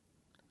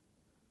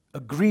 A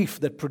grief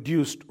that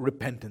produced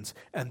repentance.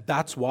 And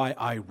that's why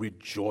I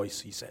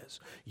rejoice, he says.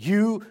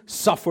 You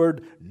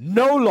suffered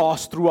no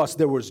loss through us.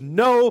 There was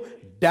no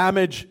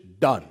damage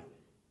done.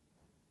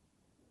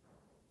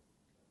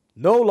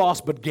 No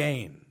loss but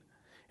gain.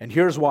 And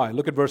here's why.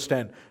 Look at verse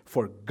 10.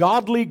 For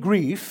godly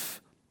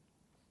grief,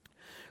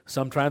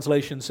 some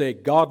translations say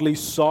godly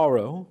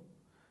sorrow,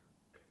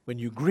 when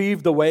you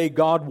grieve the way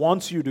God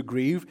wants you to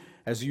grieve,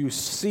 as you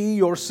see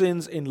your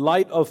sins in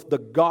light of the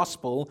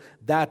gospel,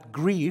 that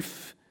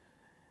grief,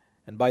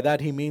 and by that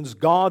he means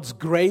God's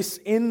grace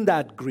in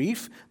that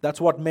grief,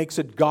 that's what makes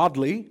it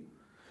godly.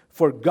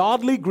 For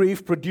godly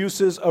grief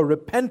produces a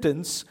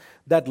repentance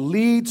that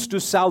leads to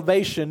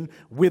salvation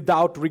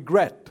without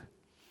regret,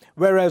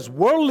 whereas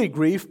worldly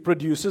grief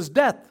produces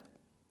death.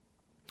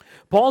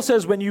 Paul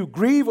says when you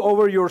grieve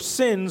over your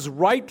sins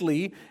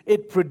rightly,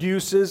 it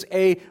produces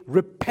a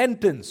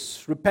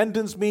repentance.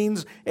 Repentance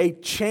means a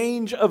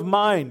change of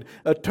mind,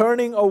 a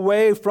turning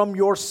away from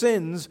your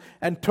sins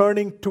and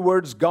turning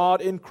towards God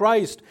in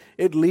Christ.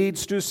 It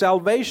leads to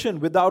salvation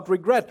without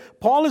regret.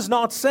 Paul is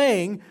not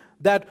saying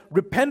that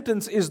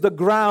repentance is the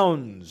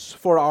grounds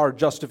for our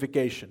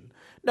justification.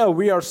 No,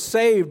 we are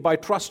saved by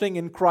trusting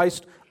in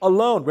Christ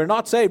alone. We're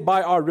not saved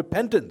by our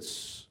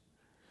repentance.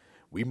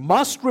 We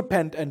must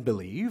repent and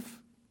believe.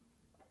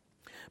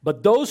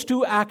 But those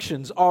two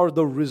actions are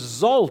the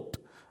result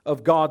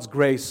of God's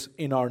grace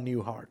in our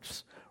new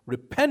hearts.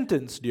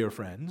 Repentance, dear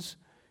friends,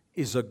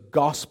 is a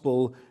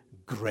gospel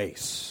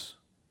grace.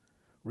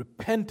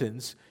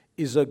 Repentance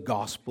is a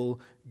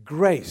gospel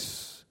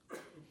grace.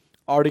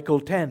 Article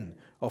 10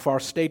 of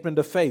our statement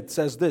of faith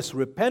says this: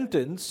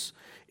 repentance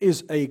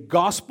is a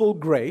gospel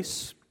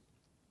grace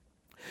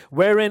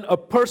wherein a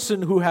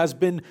person who has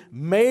been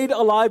made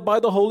alive by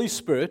the Holy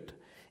Spirit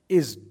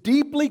is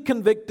deeply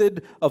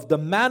convicted of the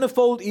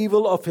manifold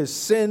evil of his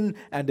sin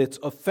and its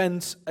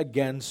offense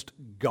against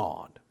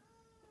God.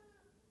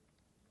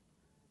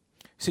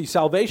 See,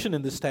 salvation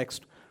in this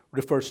text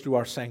refers to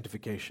our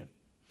sanctification,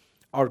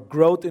 our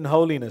growth in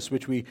holiness,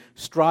 which we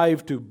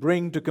strive to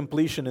bring to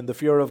completion in the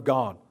fear of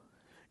God.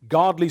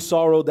 Godly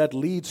sorrow that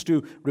leads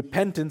to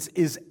repentance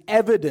is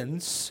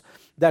evidence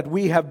that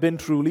we have been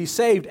truly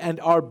saved and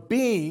are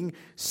being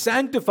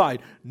sanctified.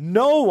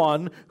 No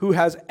one who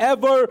has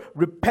ever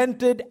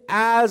repented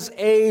as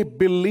a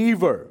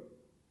believer,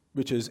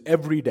 which is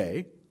every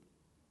day,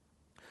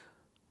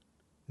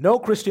 no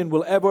Christian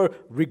will ever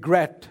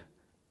regret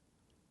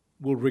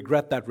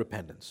that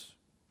repentance,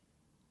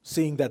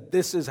 seeing that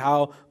this is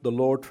how the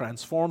Lord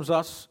transforms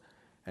us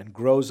and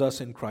grows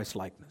us in Christ's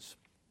likeness.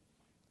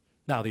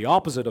 Now, the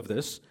opposite of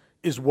this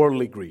is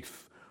worldly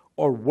grief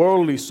or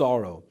worldly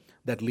sorrow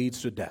that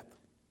leads to death.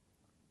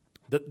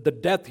 The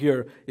death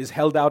here is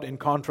held out in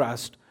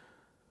contrast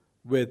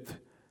with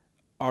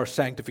our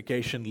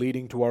sanctification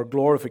leading to our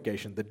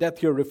glorification. The death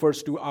here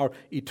refers to our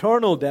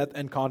eternal death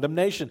and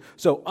condemnation.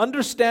 So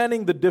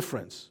understanding the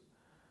difference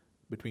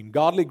between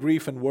godly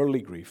grief and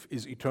worldly grief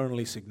is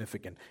eternally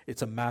significant.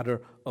 It's a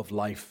matter of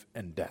life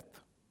and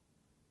death.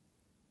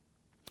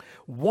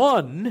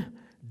 One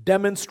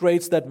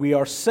demonstrates that we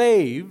are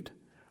saved,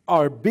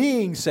 are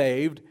being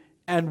saved,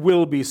 and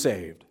will be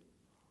saved.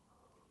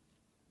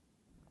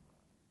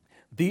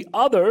 The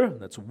other,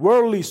 that's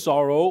worldly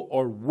sorrow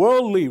or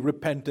worldly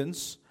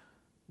repentance,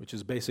 which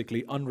is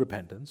basically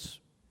unrepentance.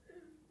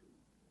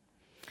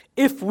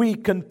 If we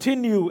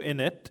continue in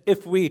it,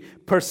 if we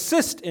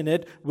persist in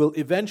it, will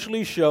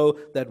eventually show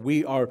that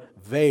we are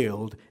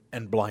veiled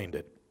and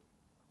blinded.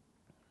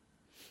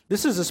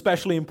 This is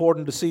especially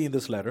important to see in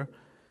this letter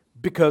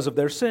because of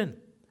their sin.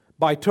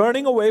 By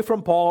turning away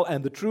from Paul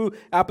and the true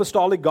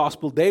apostolic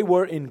gospel, they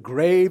were in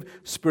grave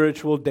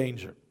spiritual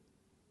danger.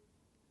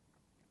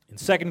 In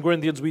 2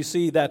 Corinthians, we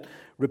see that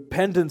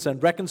repentance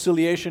and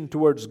reconciliation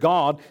towards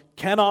God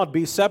cannot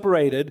be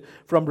separated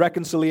from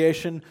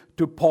reconciliation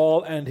to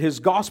Paul and his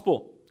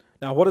gospel.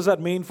 Now, what does that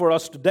mean for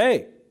us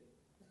today?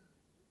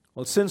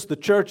 Well, since the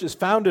church is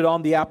founded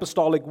on the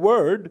apostolic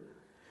word,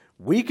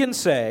 we can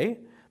say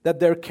that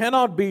there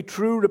cannot be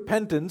true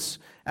repentance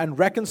and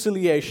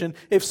reconciliation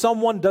if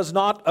someone does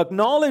not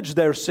acknowledge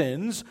their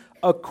sins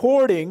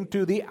according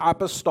to the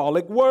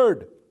apostolic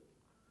word,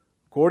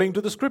 according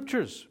to the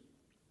Scriptures.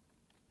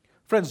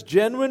 Friends,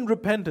 genuine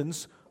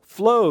repentance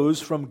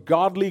flows from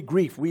godly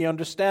grief. We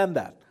understand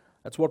that.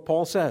 That's what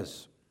Paul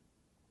says.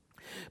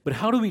 But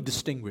how do we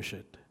distinguish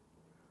it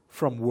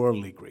from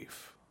worldly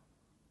grief?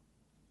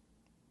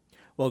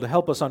 Well, to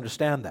help us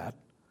understand that,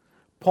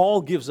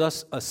 Paul gives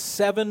us a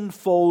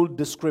sevenfold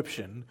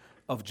description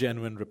of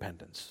genuine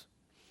repentance.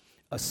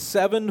 A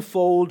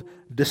sevenfold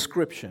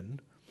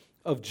description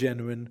of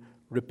genuine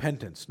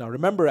repentance. Now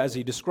remember, as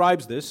he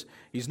describes this,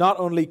 he's not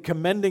only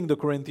commending the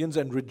Corinthians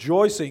and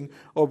rejoicing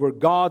over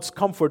God's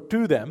comfort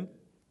to them.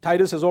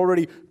 Titus has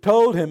already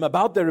told him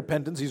about their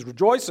repentance. He's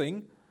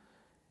rejoicing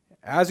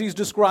as he's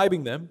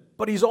describing them,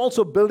 but he's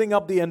also building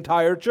up the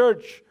entire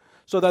church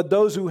so that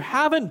those who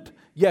haven't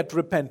yet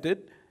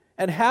repented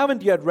and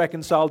haven't yet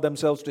reconciled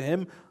themselves to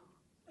him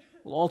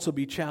will also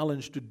be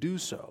challenged to do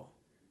so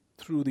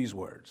through these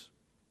words.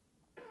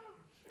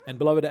 And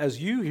beloved, as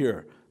you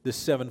hear this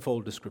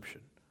sevenfold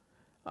description,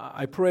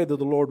 I pray that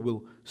the Lord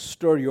will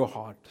stir your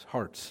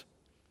hearts,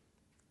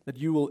 that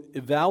you will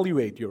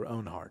evaluate your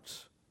own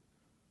hearts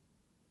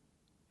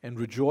and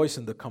rejoice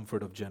in the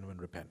comfort of genuine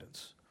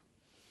repentance.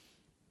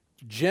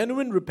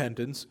 Genuine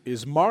repentance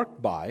is marked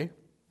by,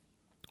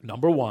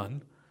 number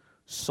one,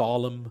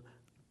 solemn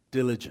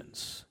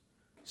diligence.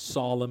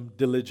 Solemn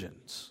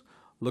diligence.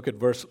 Look at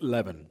verse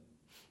 11.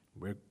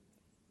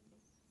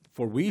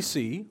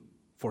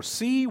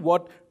 Foresee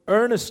what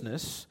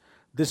earnestness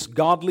this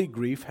godly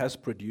grief has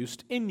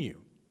produced in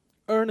you.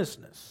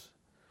 Earnestness.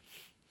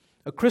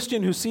 A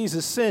Christian who sees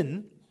his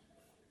sin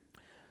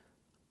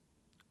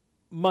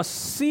must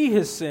see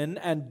his sin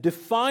and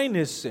define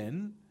his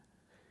sin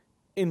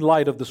in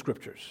light of the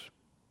Scriptures.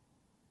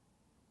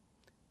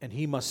 And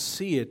he must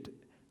see it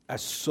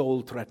as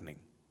soul-threatening.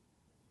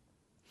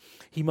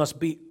 He must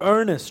be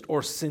earnest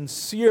or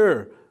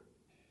sincere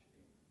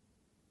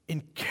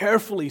in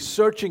carefully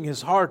searching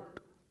his heart.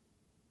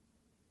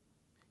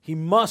 He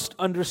must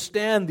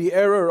understand the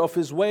error of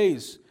his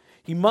ways.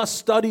 He must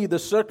study the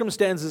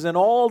circumstances and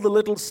all the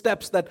little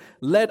steps that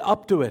led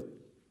up to it.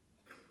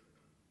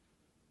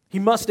 He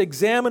must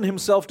examine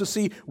himself to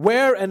see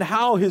where and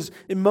how his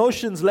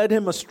emotions led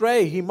him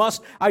astray. He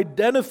must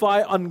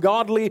identify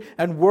ungodly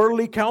and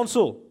worldly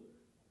counsel.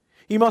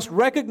 He must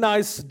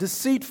recognize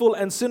deceitful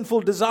and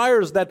sinful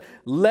desires that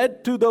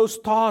led to those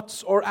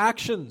thoughts or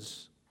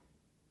actions.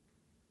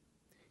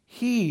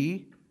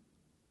 He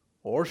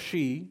or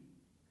she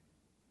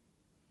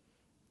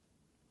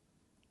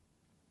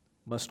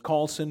must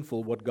call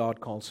sinful what God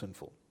calls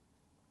sinful.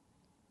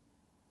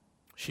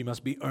 She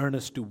must be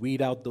earnest to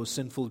weed out those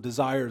sinful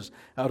desires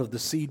out of the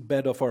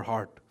seedbed of her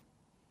heart,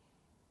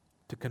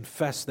 to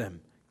confess them,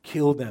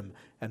 kill them,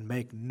 and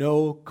make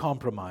no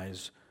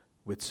compromise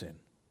with sin.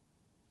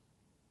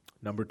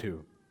 Number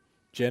two,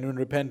 genuine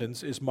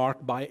repentance is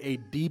marked by a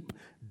deep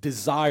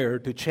desire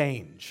to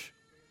change.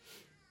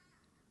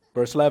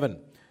 Verse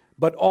 11,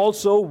 but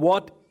also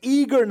what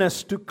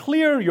eagerness to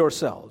clear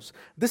yourselves.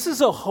 This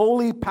is a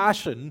holy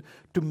passion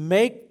to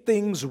make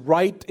things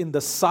right in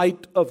the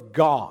sight of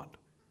God,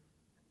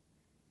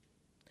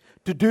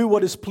 to do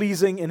what is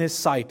pleasing in His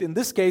sight. In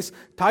this case,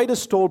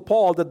 Titus told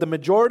Paul that the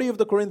majority of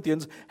the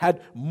Corinthians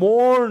had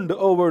mourned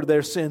over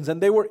their sins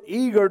and they were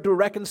eager to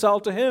reconcile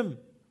to him.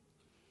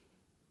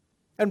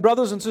 And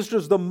brothers and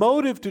sisters, the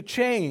motive to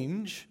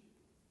change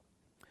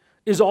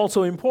is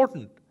also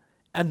important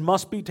and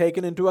must be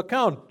taken into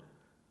account.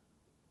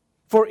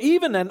 For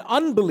even an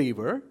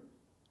unbeliever,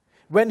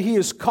 when he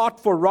is caught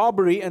for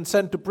robbery and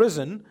sent to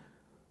prison,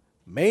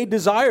 may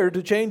desire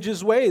to change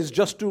his ways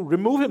just to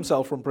remove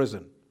himself from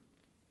prison.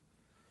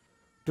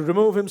 to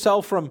remove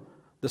himself from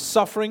the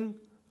suffering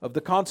of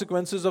the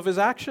consequences of his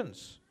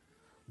actions.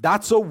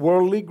 That's a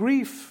worldly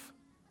grief.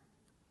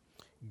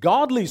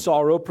 Godly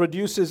sorrow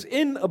produces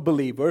in a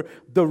believer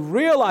the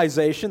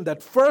realization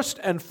that first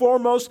and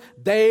foremost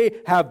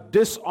they have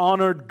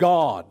dishonored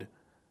God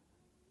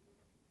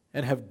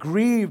and have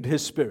grieved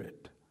His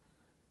Spirit,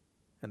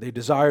 and they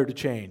desire to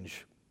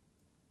change.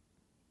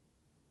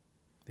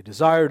 They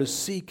desire to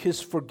seek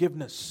His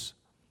forgiveness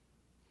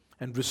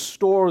and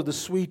restore the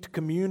sweet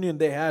communion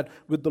they had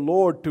with the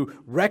Lord, to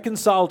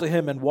reconcile to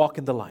Him and walk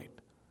in the light.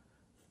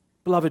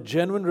 Beloved,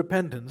 genuine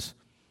repentance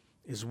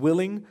is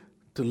willing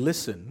to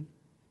listen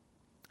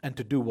and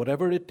to do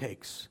whatever it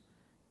takes,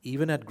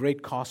 even at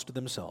great cost to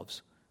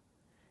themselves,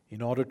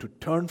 in order to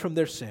turn from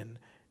their sin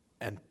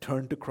and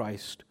turn to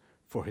Christ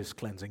for His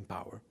cleansing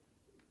power.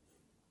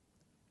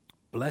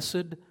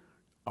 Blessed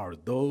are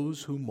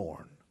those who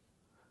mourn,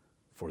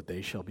 for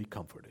they shall be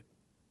comforted.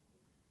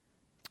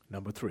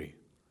 Number 3,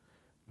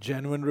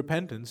 genuine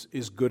repentance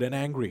is good and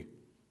angry.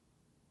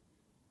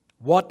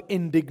 What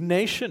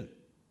indignation!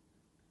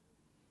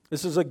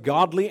 This is a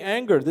godly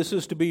anger. This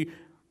is to be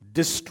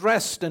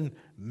distressed and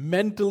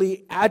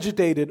mentally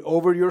agitated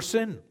over your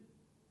sin.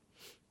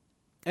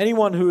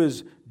 Anyone who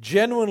is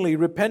genuinely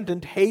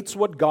repentant hates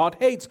what God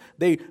hates.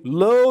 They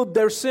loathe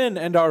their sin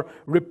and are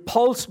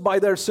repulsed by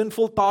their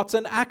sinful thoughts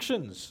and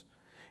actions.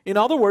 In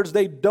other words,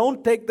 they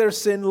don't take their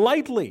sin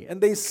lightly,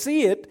 and they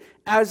see it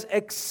as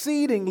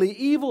exceedingly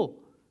evil.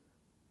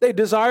 They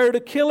desire to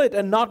kill it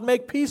and not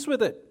make peace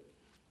with it.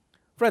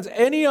 Friends,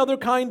 any other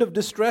kind of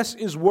distress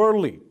is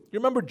worldly. You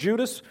remember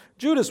Judas?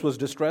 Judas was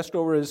distressed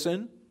over his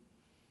sin,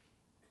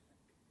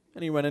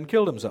 and he went and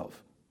killed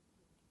himself.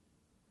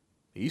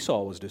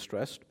 Esau was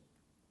distressed.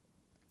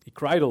 He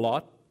cried a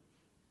lot.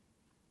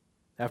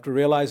 After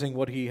realizing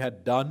what he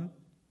had done,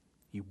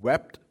 he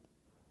wept.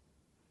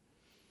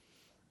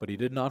 But he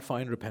did not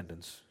find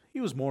repentance. He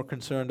was more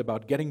concerned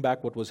about getting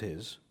back what was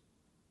his,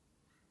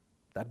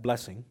 that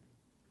blessing,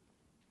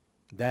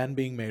 than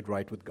being made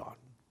right with God.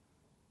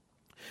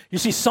 You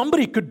see,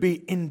 somebody could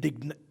be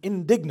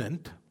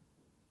indignant,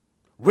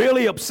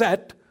 really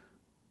upset,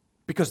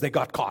 because they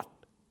got caught.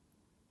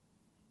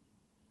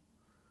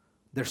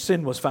 Their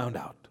sin was found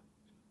out.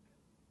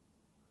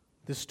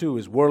 This too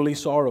is worldly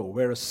sorrow,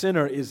 where a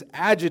sinner is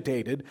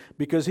agitated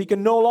because he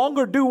can no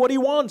longer do what he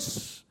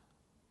wants.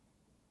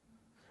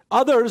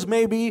 Others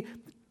may be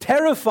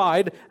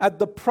terrified at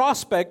the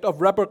prospect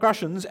of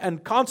repercussions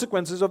and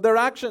consequences of their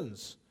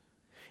actions,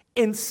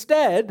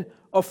 instead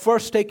of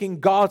first taking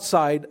God's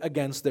side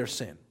against their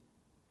sin.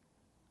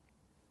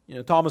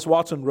 Thomas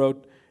Watson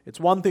wrote, "It's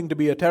one thing to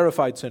be a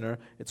terrified sinner,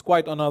 it's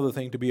quite another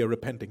thing to be a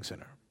repenting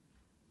sinner."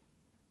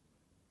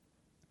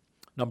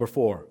 Number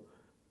 4,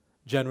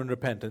 genuine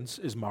repentance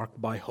is marked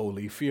by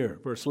holy fear.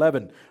 Verse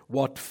 11,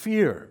 what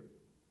fear?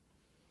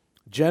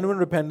 Genuine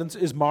repentance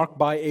is marked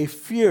by a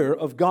fear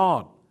of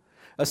God,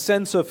 a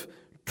sense of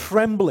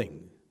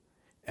trembling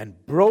and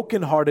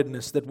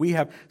brokenheartedness that we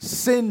have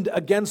sinned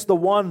against the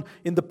one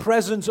in the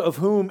presence of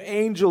whom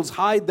angels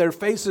hide their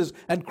faces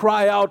and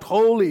cry out,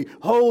 "Holy,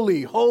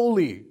 holy,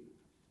 holy."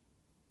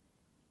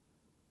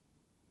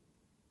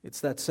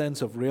 It's that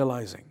sense of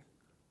realizing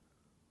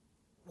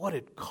what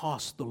it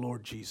cost the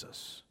Lord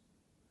Jesus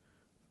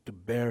to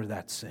bear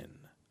that sin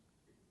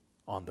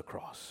on the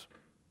cross.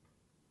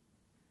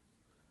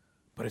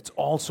 But it's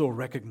also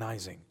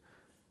recognizing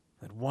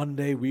that one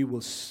day we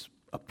will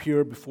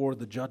appear before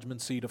the judgment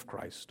seat of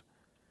Christ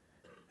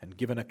and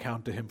give an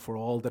account to Him for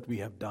all that we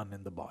have done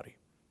in the body.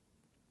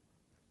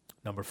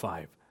 Number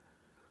 5,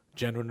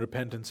 genuine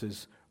repentance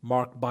is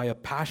marked by a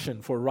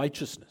passion for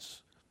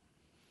righteousness.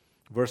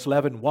 Verse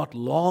 11, what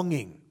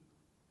longing!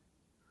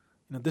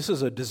 This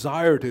is a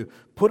desire to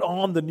put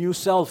on the new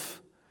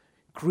self,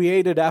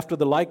 created after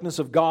the likeness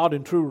of God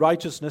in true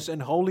righteousness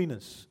and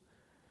holiness.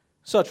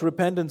 Such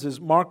repentance is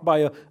marked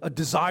by a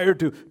desire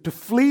to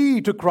flee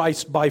to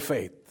Christ by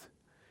faith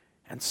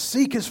and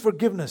seek His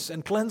forgiveness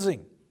and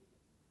cleansing.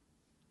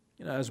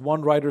 As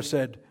one writer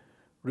said,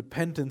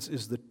 repentance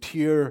is the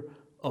tear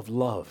of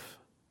love,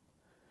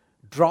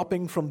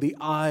 dropping from the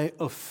eye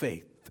of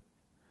faith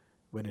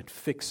when it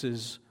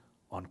fixes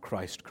on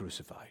Christ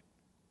crucified.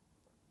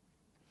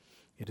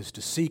 It is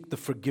to seek the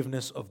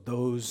forgiveness of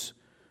those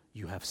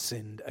you have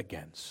sinned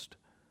against,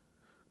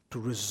 to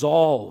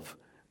resolve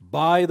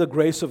by the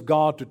grace of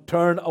God to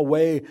turn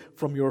away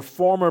from your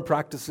former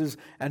practices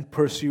and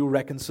pursue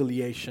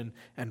reconciliation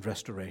and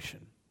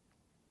restoration.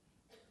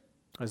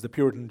 As the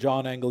Puritan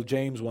John Angell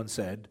James once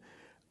said,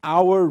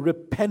 our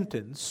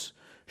repentance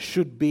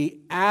should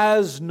be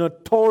as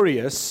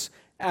notorious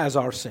as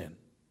our sin.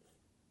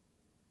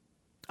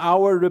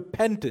 Our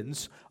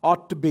repentance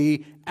ought to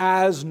be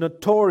as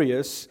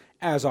notorious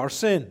as our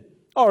sin.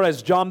 Or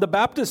as John the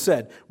Baptist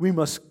said, we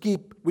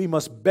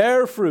must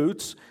bear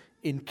fruits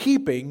in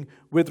keeping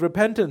with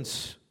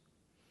repentance.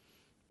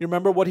 You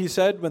remember what he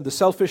said when the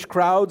selfish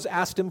crowds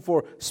asked him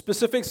for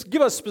specifics?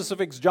 Give us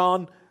specifics,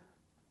 John.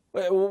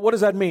 What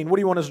does that mean? What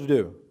do you want us to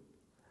do?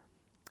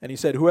 And he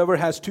said, whoever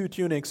has 2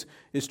 tunics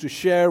is to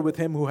share with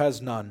him who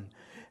has none,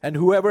 and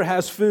whoever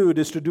has food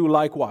is to do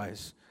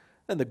likewise.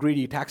 Then the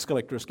greedy tax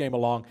collectors came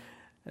along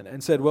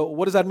and said, well,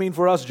 what does that mean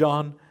for us,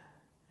 John?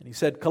 And he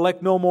said,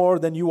 collect no more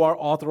than you are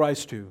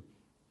authorized to.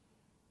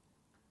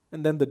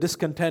 And then the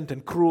discontent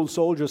and cruel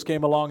soldiers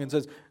came along and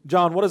says,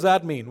 John, what does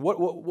that mean?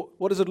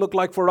 What does it look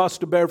like for us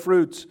to bear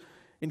fruits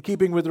in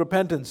keeping with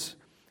repentance?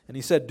 And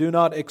he said, do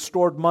not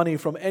extort money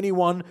from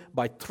anyone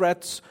by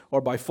threats or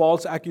by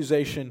false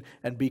accusation,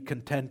 and be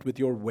content with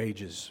your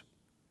wages.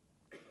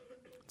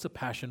 It's a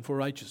passion for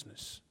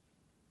righteousness.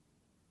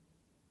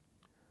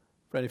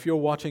 Friend, if you're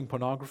watching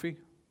pornography,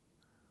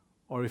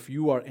 or if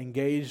you are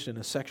engaged in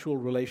a sexual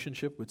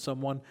relationship with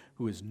someone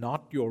who is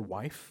not your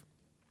wife,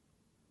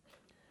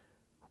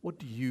 what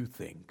do you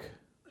think?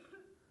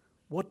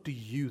 What do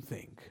you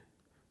think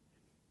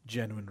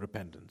genuine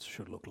repentance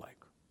should look like?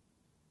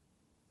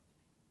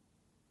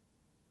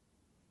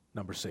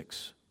 Number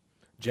 6,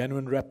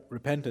 genuine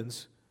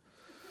repentance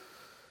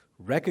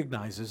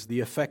recognizes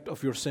the effect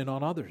of your sin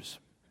on others.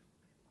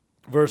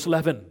 Verse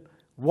 11,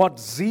 what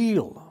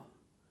zeal!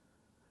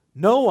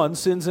 No one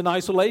sins in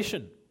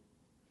isolation.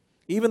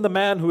 Even the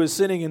man who is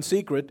sinning in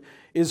secret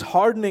is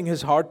hardening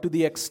his heart to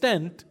the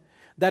extent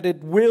that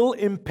it will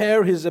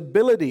impair his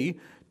ability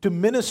to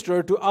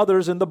minister to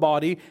others in the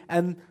body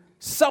and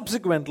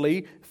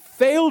subsequently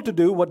fail to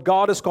do what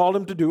God has called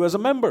him to do as a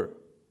member.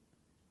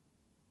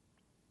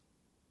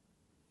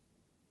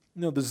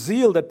 You know, the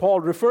zeal that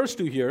Paul refers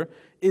to here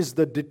is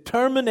the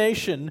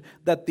determination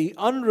that the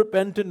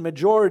unrepentant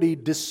majority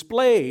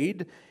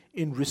displayed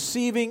in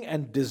receiving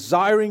and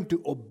desiring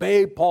to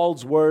obey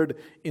Paul's word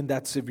in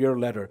that severe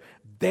letter.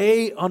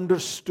 They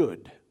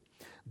understood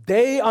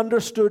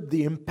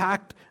the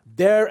impact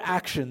their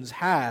actions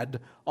had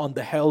on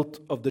the health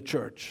of the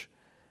church,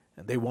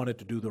 and they wanted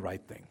to do the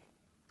right thing.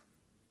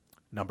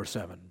 Number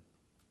 7,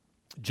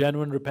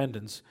 genuine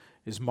repentance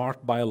is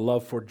marked by a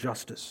love for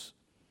justice.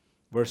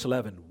 Verse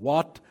 11,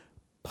 what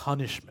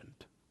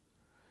punishment?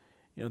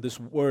 You know, this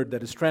word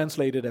that is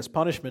translated as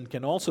punishment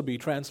can also be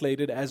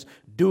translated as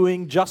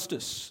doing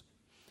justice.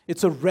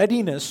 It's a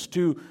readiness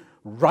to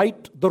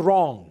right the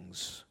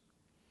wrongs.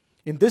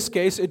 In this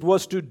case, it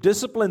was to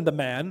discipline the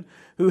man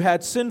who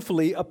had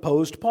sinfully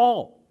opposed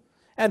Paul.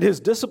 And his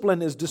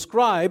discipline is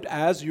described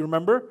as, you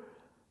remember,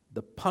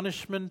 the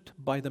punishment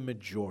by the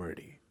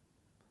majority.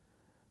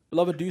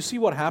 Beloved, do you see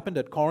what happened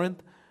at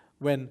Corinth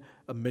when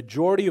a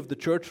majority of the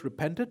church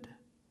repented?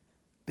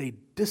 They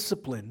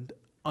disciplined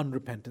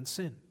unrepentant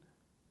sin.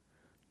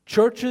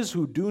 Churches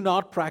who do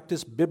not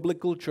practice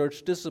biblical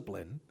church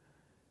discipline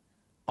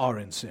are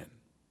in sin.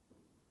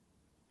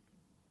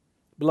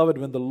 Beloved,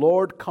 when the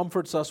Lord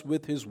comforts us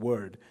with His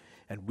word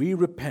and we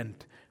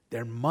repent,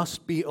 there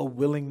must be a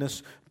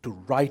willingness to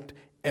right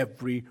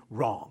every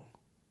wrong.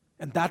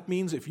 And that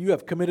means if you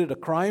have committed a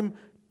crime,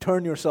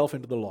 turn yourself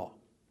into the law.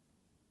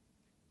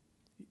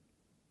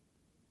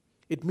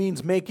 It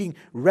means making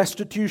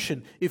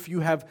restitution if you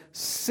have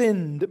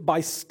sinned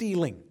by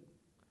stealing.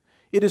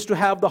 It is to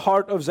have the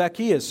heart of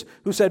Zacchaeus,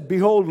 who said,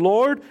 "Behold,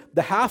 Lord,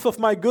 the half of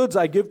my goods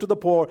I give to the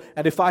poor,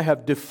 and if I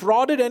have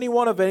defrauded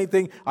anyone of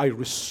anything, I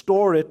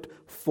restore it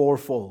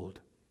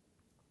fourfold."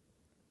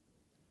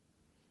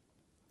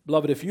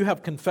 Beloved, if you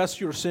have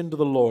confessed your sin to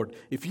the Lord,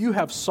 if you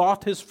have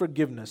sought His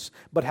forgiveness,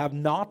 but have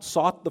not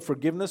sought the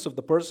forgiveness of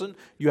the person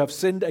you have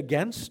sinned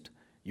against,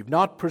 you've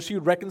not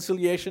pursued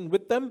reconciliation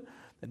with them,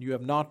 then you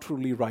have not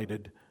truly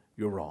righted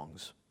your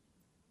wrongs.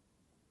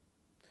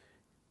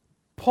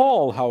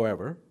 Paul,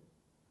 however,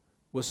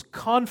 was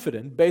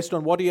confident, based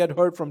on what he had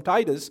heard from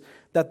Titus,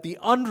 that the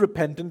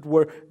unrepentant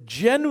were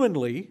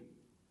genuinely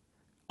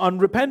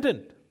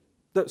unrepentant.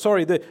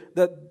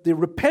 That the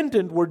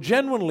repentant were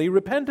genuinely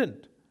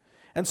repentant.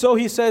 And so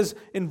he says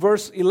in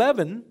verse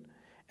 11,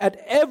 "At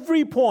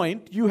every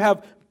point you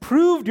have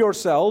proved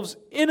yourselves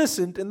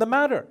innocent in the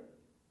matter."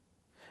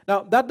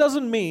 Now, that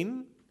doesn't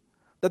mean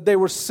that they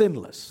were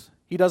sinless.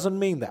 He doesn't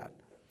mean that.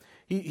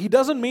 He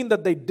doesn't mean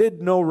that they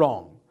did no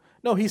wrong.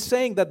 No, he's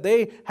saying that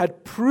they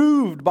had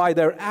proved by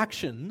their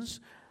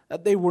actions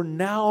that they were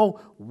now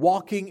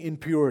walking in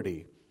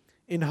purity,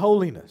 in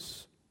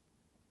holiness.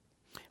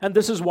 And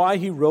this is why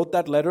he wrote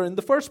that letter in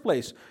the first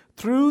place.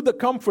 Through the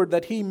comfort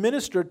that he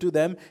ministered to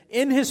them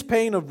in his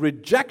pain of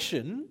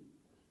rejection,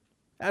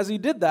 as he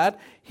did that,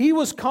 he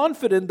was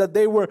confident that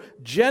they were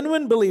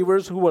genuine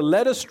believers who were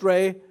led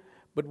astray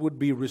but would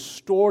be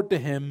restored to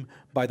him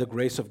by the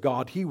grace of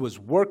God. He was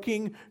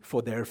working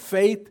for their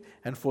faith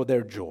and for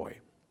their joy.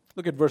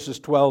 Look at verses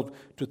 12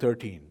 to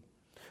 13.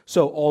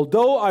 "So,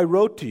 although I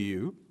wrote to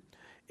you,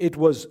 it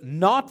was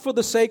not for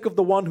the sake of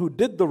the one who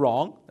did the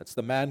wrong," that's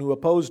the man who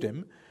opposed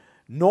him,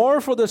 "nor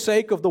for the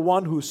sake of the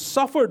one who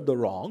suffered the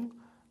wrong,"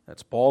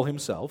 that's Paul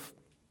himself,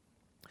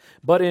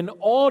 "but in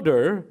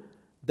order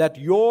that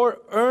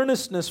your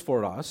earnestness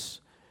for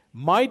us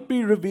might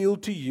be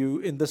revealed to you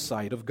in the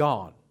sight of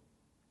God."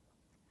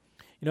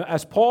 You know,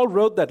 as Paul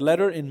wrote that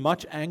letter in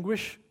much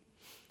anguish,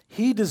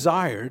 he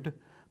desired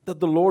that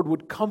the Lord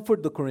would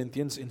comfort the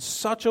Corinthians in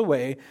such a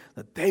way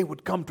that they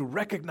would come to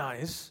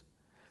recognize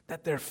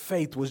that their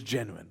faith was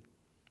genuine.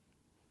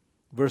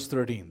 Verse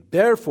 13,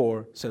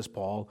 therefore, says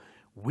Paul,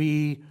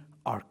 we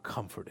are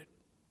comforted.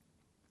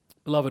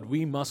 Beloved,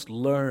 we must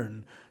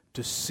learn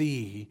to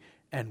see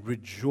and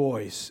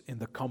rejoice in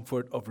the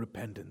comfort of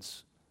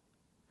repentance.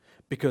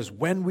 Because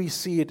when we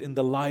see it in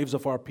the lives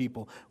of our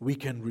people, we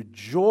can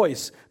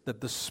rejoice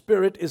that the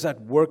Spirit is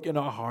at work in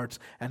our hearts,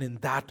 and in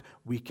that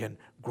we can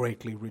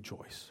greatly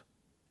rejoice.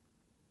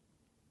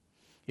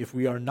 If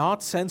we are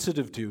not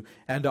sensitive to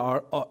and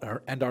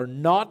are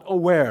not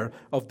aware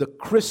of the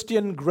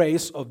Christian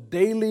grace of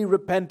daily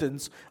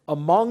repentance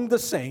among the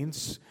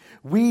saints,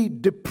 we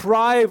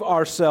deprive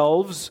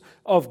ourselves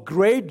of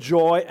great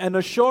joy and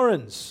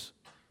assurance.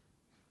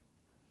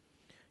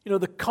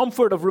 The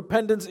comfort of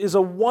repentance is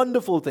a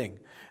wonderful thing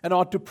and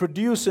ought to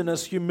produce in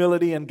us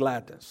humility and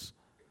gladness.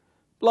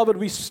 Beloved,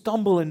 we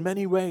stumble in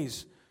many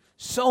ways,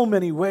 so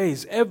many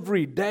ways,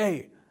 every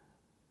day.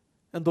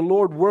 And the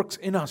Lord works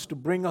in us to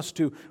bring us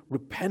to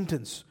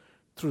repentance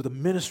through the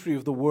ministry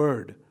of the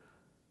Word,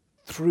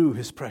 through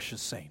His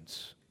precious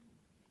saints.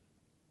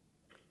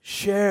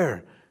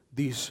 Share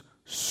these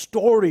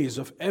stories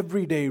of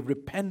everyday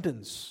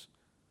repentance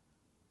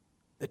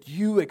that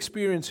you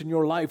experience in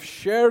your life.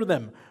 Share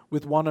them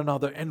with one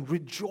another and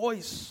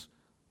rejoice.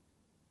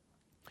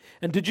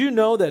 And did you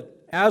know that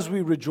as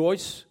we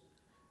rejoice,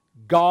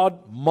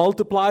 God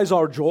multiplies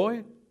our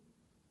joy?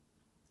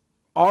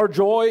 Our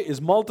joy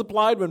is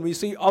multiplied when we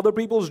see other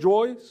people's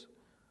joys.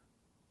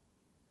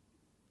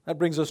 That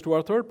brings us to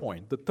our third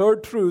point. The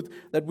third truth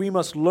that we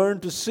must learn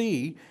to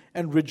see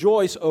and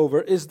rejoice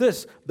over is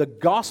this: the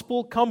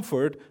gospel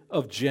comfort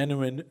of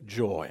genuine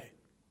joy.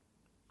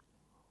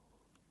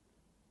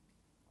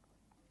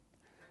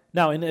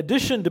 Now, in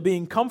addition to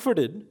being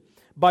comforted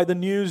by the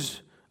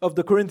news of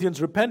the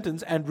Corinthians'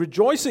 repentance and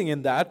rejoicing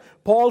in that,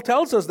 Paul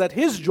tells us that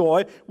his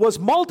joy was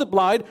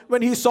multiplied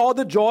when he saw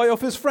the joy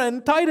of his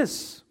friend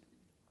Titus.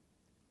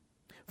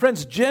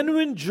 Friends,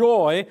 genuine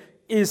joy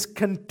is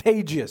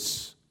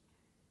contagious.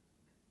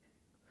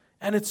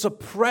 And it's a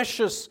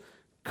precious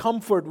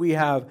comfort we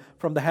have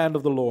from the hand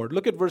of the Lord.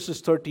 Look at verses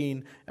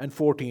 13 and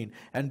 14.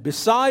 And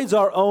besides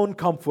our own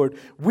comfort,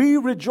 we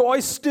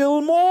rejoice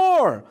still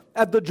more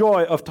at the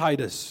joy of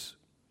Titus,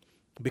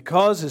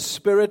 because his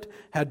spirit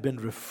had been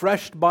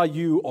refreshed by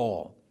you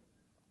all.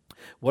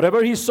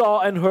 Whatever he saw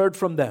and heard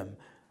from them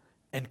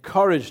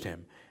encouraged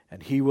him,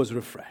 and he was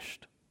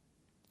refreshed.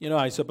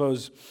 I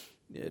suppose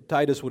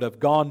Titus would have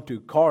gone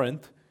to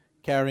Corinth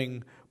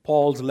carrying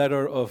Paul's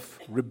letter of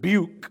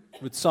rebuke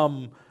with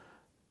some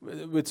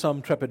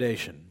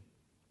trepidation.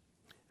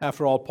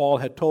 After all, Paul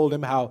had told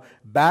him how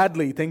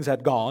badly things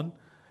had gone,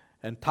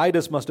 and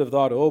Titus must have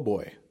thought, oh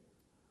boy,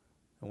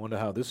 I wonder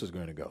how this is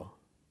going to go.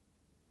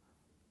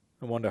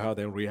 I wonder how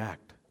they'll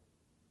react.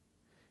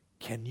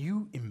 Can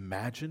you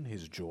imagine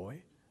his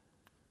joy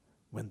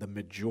when the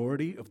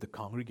majority of the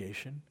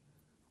congregation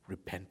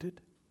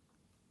repented?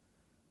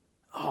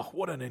 Oh,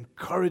 what an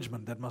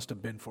encouragement that must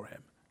have been for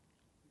him.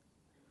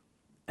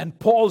 And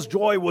Paul's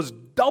joy was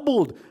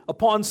doubled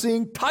upon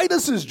seeing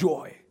Titus's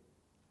joy.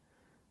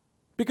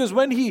 Because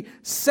when he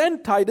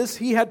sent Titus,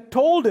 he had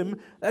told him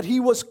that he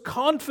was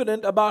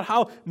confident about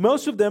how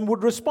most of them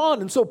would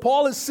respond. And so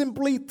Paul is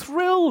simply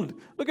thrilled.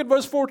 Look at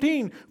verse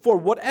 14. For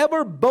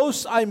whatever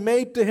boasts I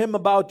made to him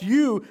about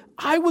you,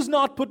 I was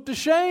not put to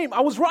shame.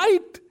 I was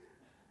right.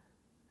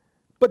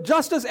 But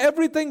just as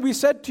everything we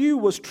said to you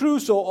was true,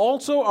 so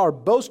also our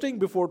boasting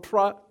before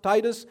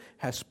Titus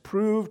has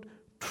proved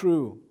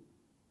true.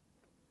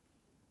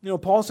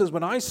 Paul says,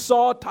 when I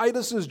saw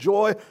Titus's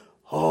joy,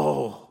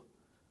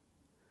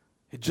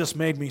 it just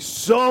made me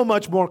so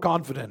much more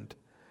confident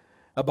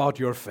about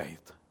your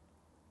faith.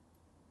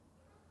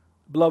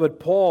 Beloved,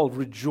 Paul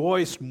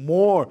rejoiced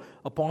more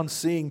upon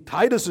seeing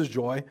Titus's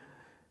joy,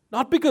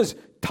 not because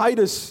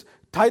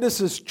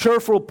Titus's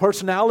cheerful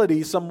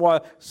personality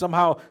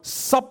somehow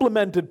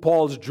supplemented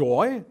Paul's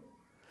joy,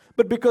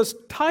 but because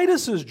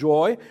Titus's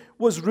joy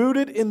was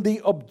rooted in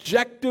the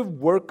objective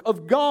work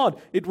of God.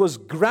 It was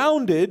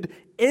grounded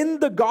in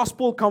the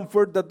gospel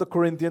comfort that the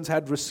Corinthians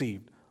had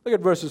received. Look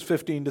at verses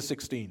 15 to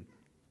 16.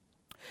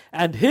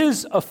 And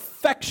his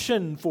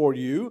affection for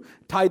you,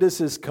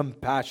 Titus's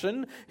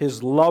compassion,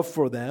 his love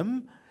for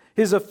them,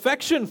 his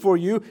affection for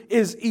you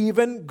is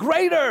even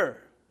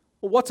greater.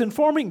 Well, what's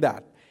informing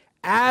that?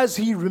 As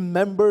he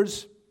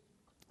remembers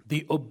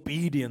the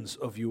obedience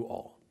of you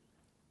all.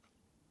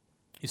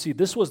 You see,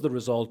 this was the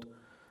result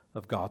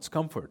of God's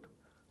comfort.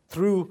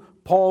 Through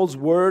Paul's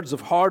words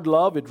of hard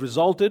love, it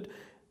resulted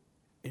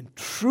in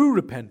true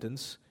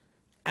repentance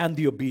and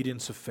the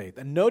obedience of faith.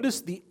 And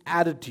notice the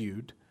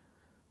attitude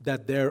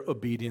that their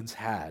obedience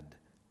had.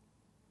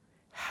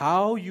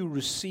 How you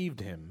received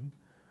him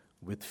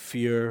with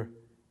fear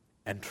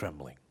and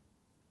trembling.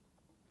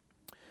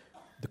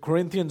 The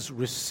Corinthians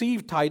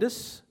received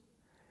Titus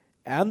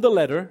and the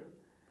letter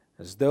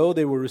as though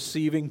they were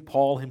receiving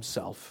Paul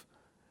himself.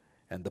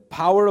 And the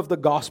power of the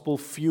gospel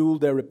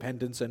fueled their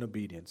repentance and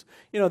obedience.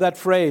 That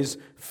phrase,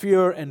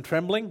 fear and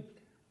trembling,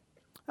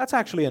 that's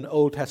actually an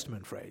Old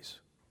Testament phrase.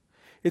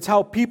 It's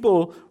how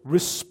people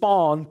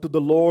respond to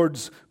the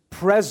Lord's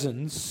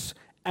presence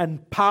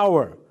and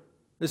power.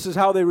 This is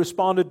how they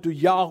responded to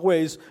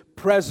Yahweh's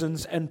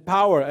presence and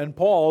power. And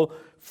Paul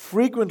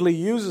frequently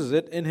uses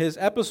it in his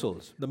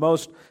epistles. The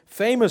most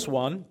famous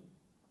one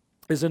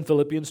is in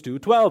Philippians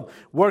 2:12.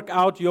 Work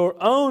out your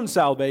own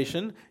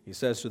salvation, he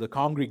says to the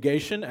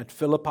congregation at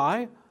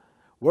Philippi.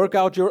 Work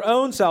out your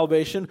own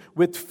salvation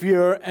with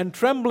fear and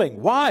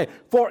trembling. Why?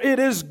 For it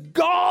is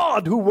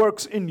God who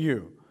works in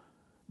you,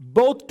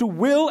 both to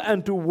will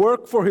and to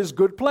work for His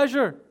good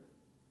pleasure.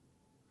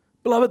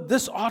 Beloved,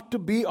 this ought to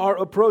be our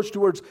approach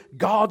towards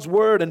God's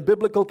Word and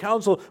biblical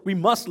counsel. We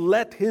must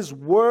let His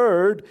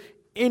Word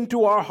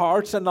into our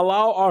hearts and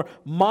allow our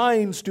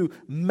minds to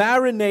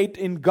marinate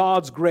in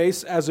God's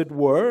grace, as it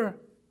were,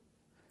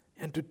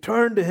 and to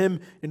turn to Him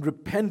in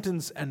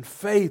repentance and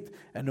faith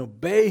and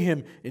obey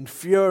Him in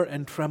fear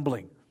and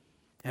trembling,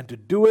 and to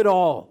do it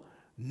all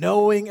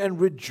knowing and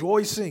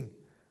rejoicing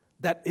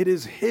that it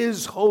is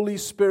His Holy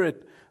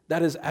Spirit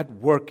that is at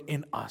work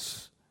in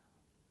us.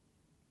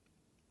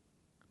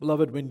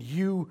 Beloved, when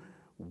you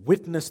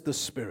witness the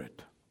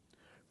Spirit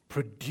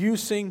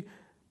producing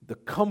the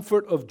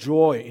comfort of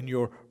joy in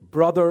your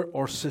brother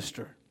or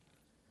sister,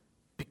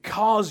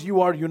 because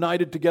you are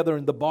united together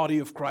in the body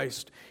of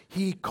Christ,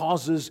 He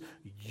causes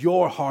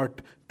your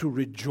heart to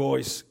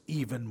rejoice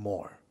even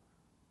more.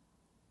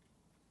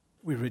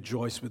 We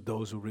rejoice with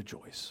those who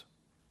rejoice.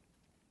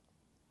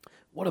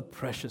 What a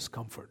precious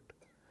comfort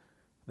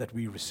that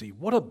we receive.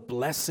 What a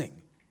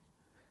blessing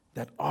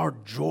that our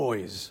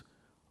joys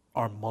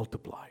are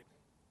multiplied.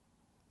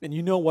 And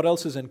you know what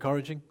else is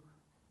encouraging?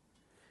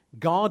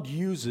 God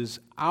uses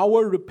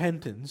our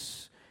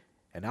repentance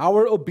and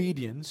our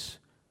obedience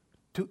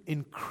to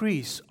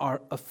increase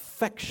our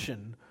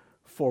affection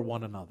for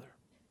one another.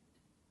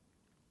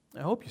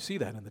 I hope you see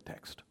that in the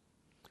text.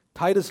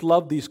 Titus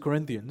loved these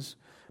Corinthians,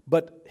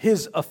 but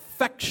his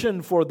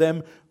affection for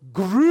them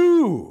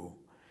grew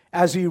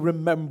as he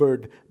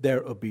remembered their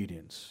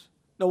obedience.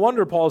 No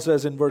wonder Paul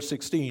says in verse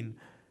 16,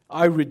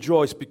 I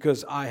rejoice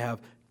because I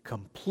have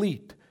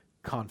complete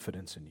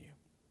confidence in you.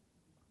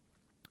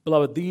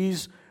 Beloved,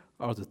 these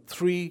are the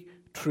three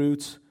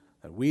truths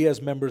that we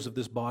as members of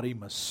this body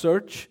must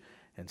search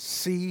and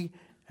see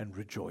and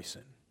rejoice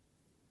in.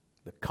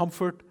 The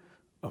comfort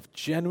of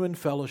genuine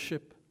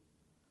fellowship,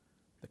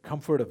 the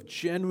comfort of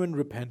genuine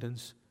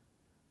repentance,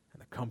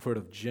 and the comfort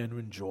of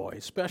genuine joy,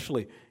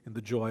 especially in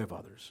the joy of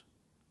others.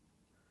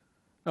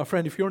 Now,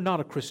 friend, if you're not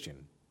a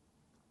Christian,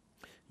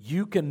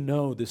 you can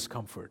know this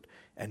comfort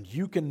and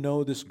you can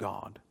know this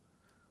God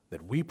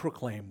that we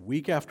proclaim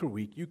week after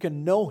week. You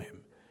can know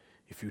Him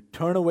if you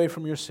turn away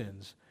from your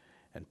sins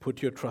and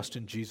put your trust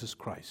in Jesus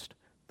Christ,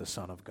 the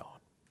Son of God.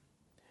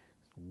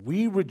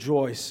 We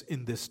rejoice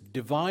in this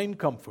divine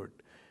comfort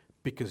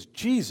because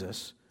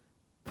Jesus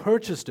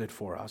purchased it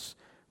for us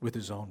with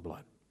His own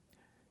blood.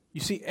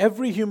 You see,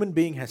 every human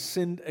being has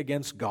sinned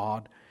against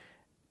God,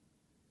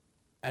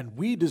 and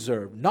we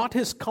deserve not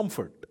His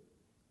comfort,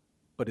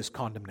 but His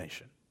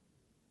condemnation.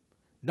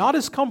 Not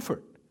His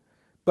comfort,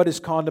 but His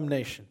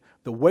condemnation.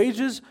 The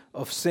wages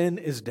of sin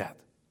is death.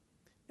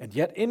 And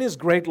yet in His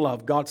great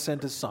love, God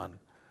sent His Son,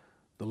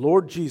 the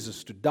Lord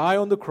Jesus, to die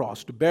on the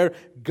cross, to bear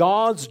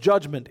God's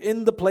judgment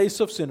in the place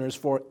of sinners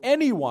for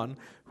anyone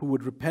who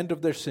would repent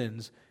of their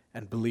sins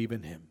and believe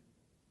in Him.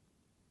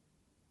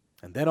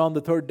 And then on the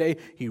third day,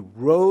 He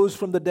rose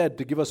from the dead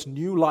to give us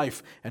new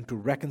life and to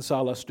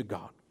reconcile us to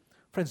God.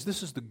 Friends,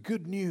 this is the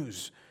good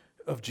news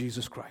of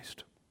Jesus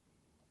Christ.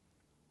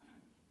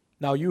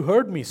 Now, you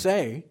heard me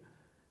say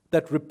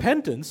that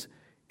repentance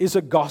is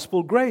a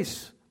gospel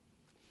grace.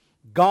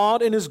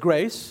 God in His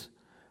grace,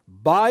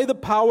 by the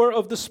power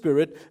of the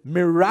Spirit,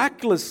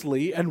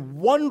 miraculously and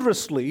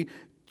wondrously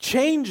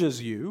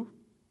changes you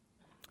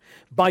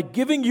by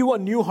giving you a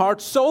new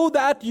heart so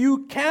that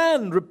you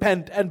can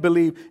repent and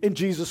believe in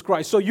Jesus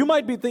Christ. So you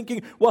might be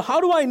thinking, well,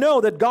 how do I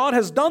know that God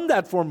has done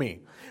that for me?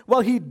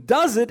 Well, He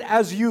does it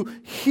as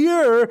you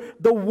hear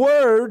the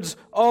words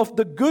of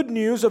the good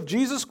news of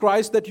Jesus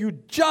Christ that you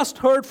just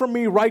heard from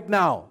me right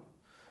now,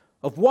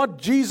 of what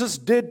Jesus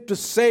did to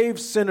save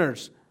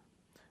sinners.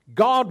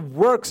 God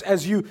works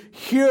as you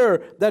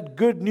hear that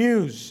good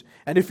news.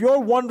 And if you're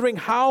wondering,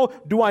 how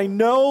do I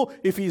know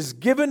if He's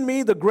given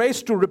me the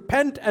grace to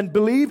repent and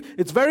believe?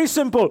 It's very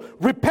simple.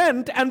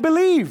 Repent and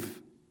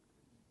believe.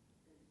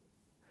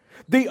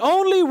 The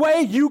only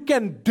way you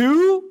can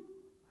do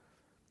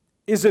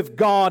is if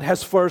God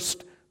has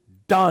first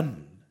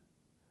done.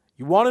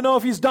 You want to know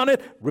if He's done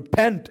it?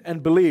 Repent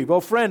and believe.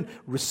 Oh friend,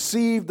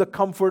 receive the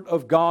comfort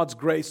of God's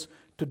grace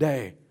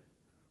today.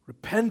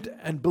 Repent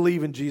and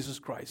believe in Jesus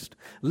Christ.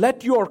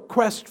 Let your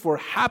quest for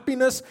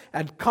happiness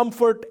and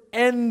comfort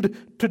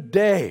end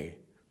today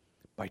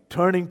by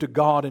turning to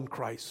God in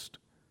Christ,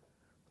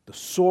 the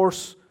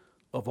source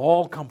of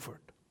all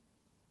comfort.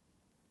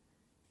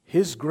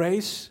 His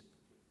grace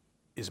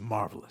is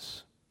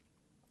marvelous.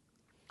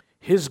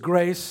 His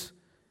grace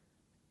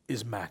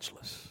is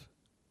matchless,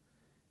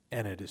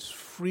 and it is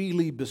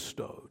freely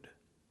bestowed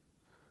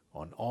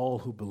on all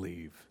who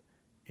believe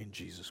in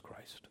Jesus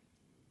Christ.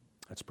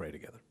 Let's pray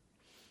together.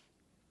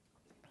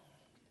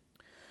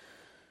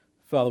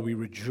 Father, we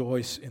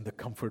rejoice in the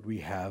comfort we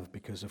have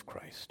because of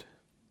Christ.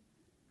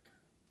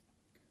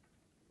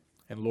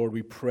 And Lord,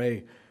 we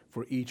pray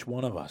for each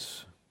one of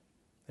us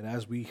that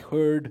as we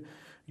heard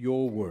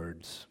your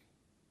words,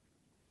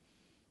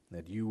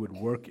 that you would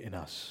work in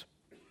us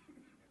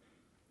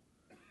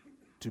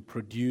to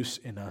produce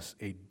in us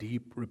a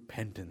deep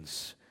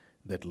repentance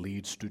that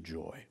leads to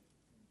joy.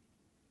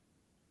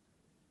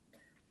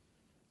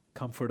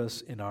 Comfort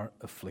us in our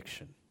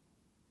affliction.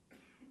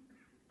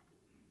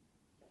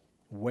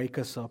 Wake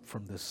us up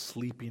from the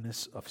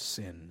sleepiness of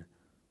sin.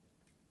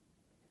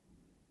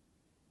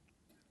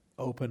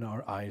 Open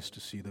our eyes to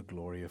see the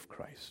glory of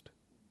Christ.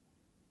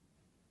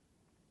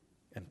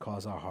 And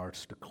cause our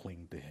hearts to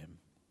cling to Him.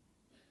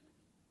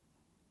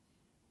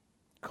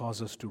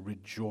 Cause us to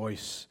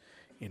rejoice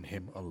in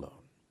Him alone.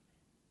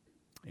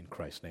 In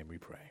Christ's name we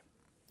pray.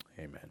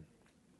 Amen.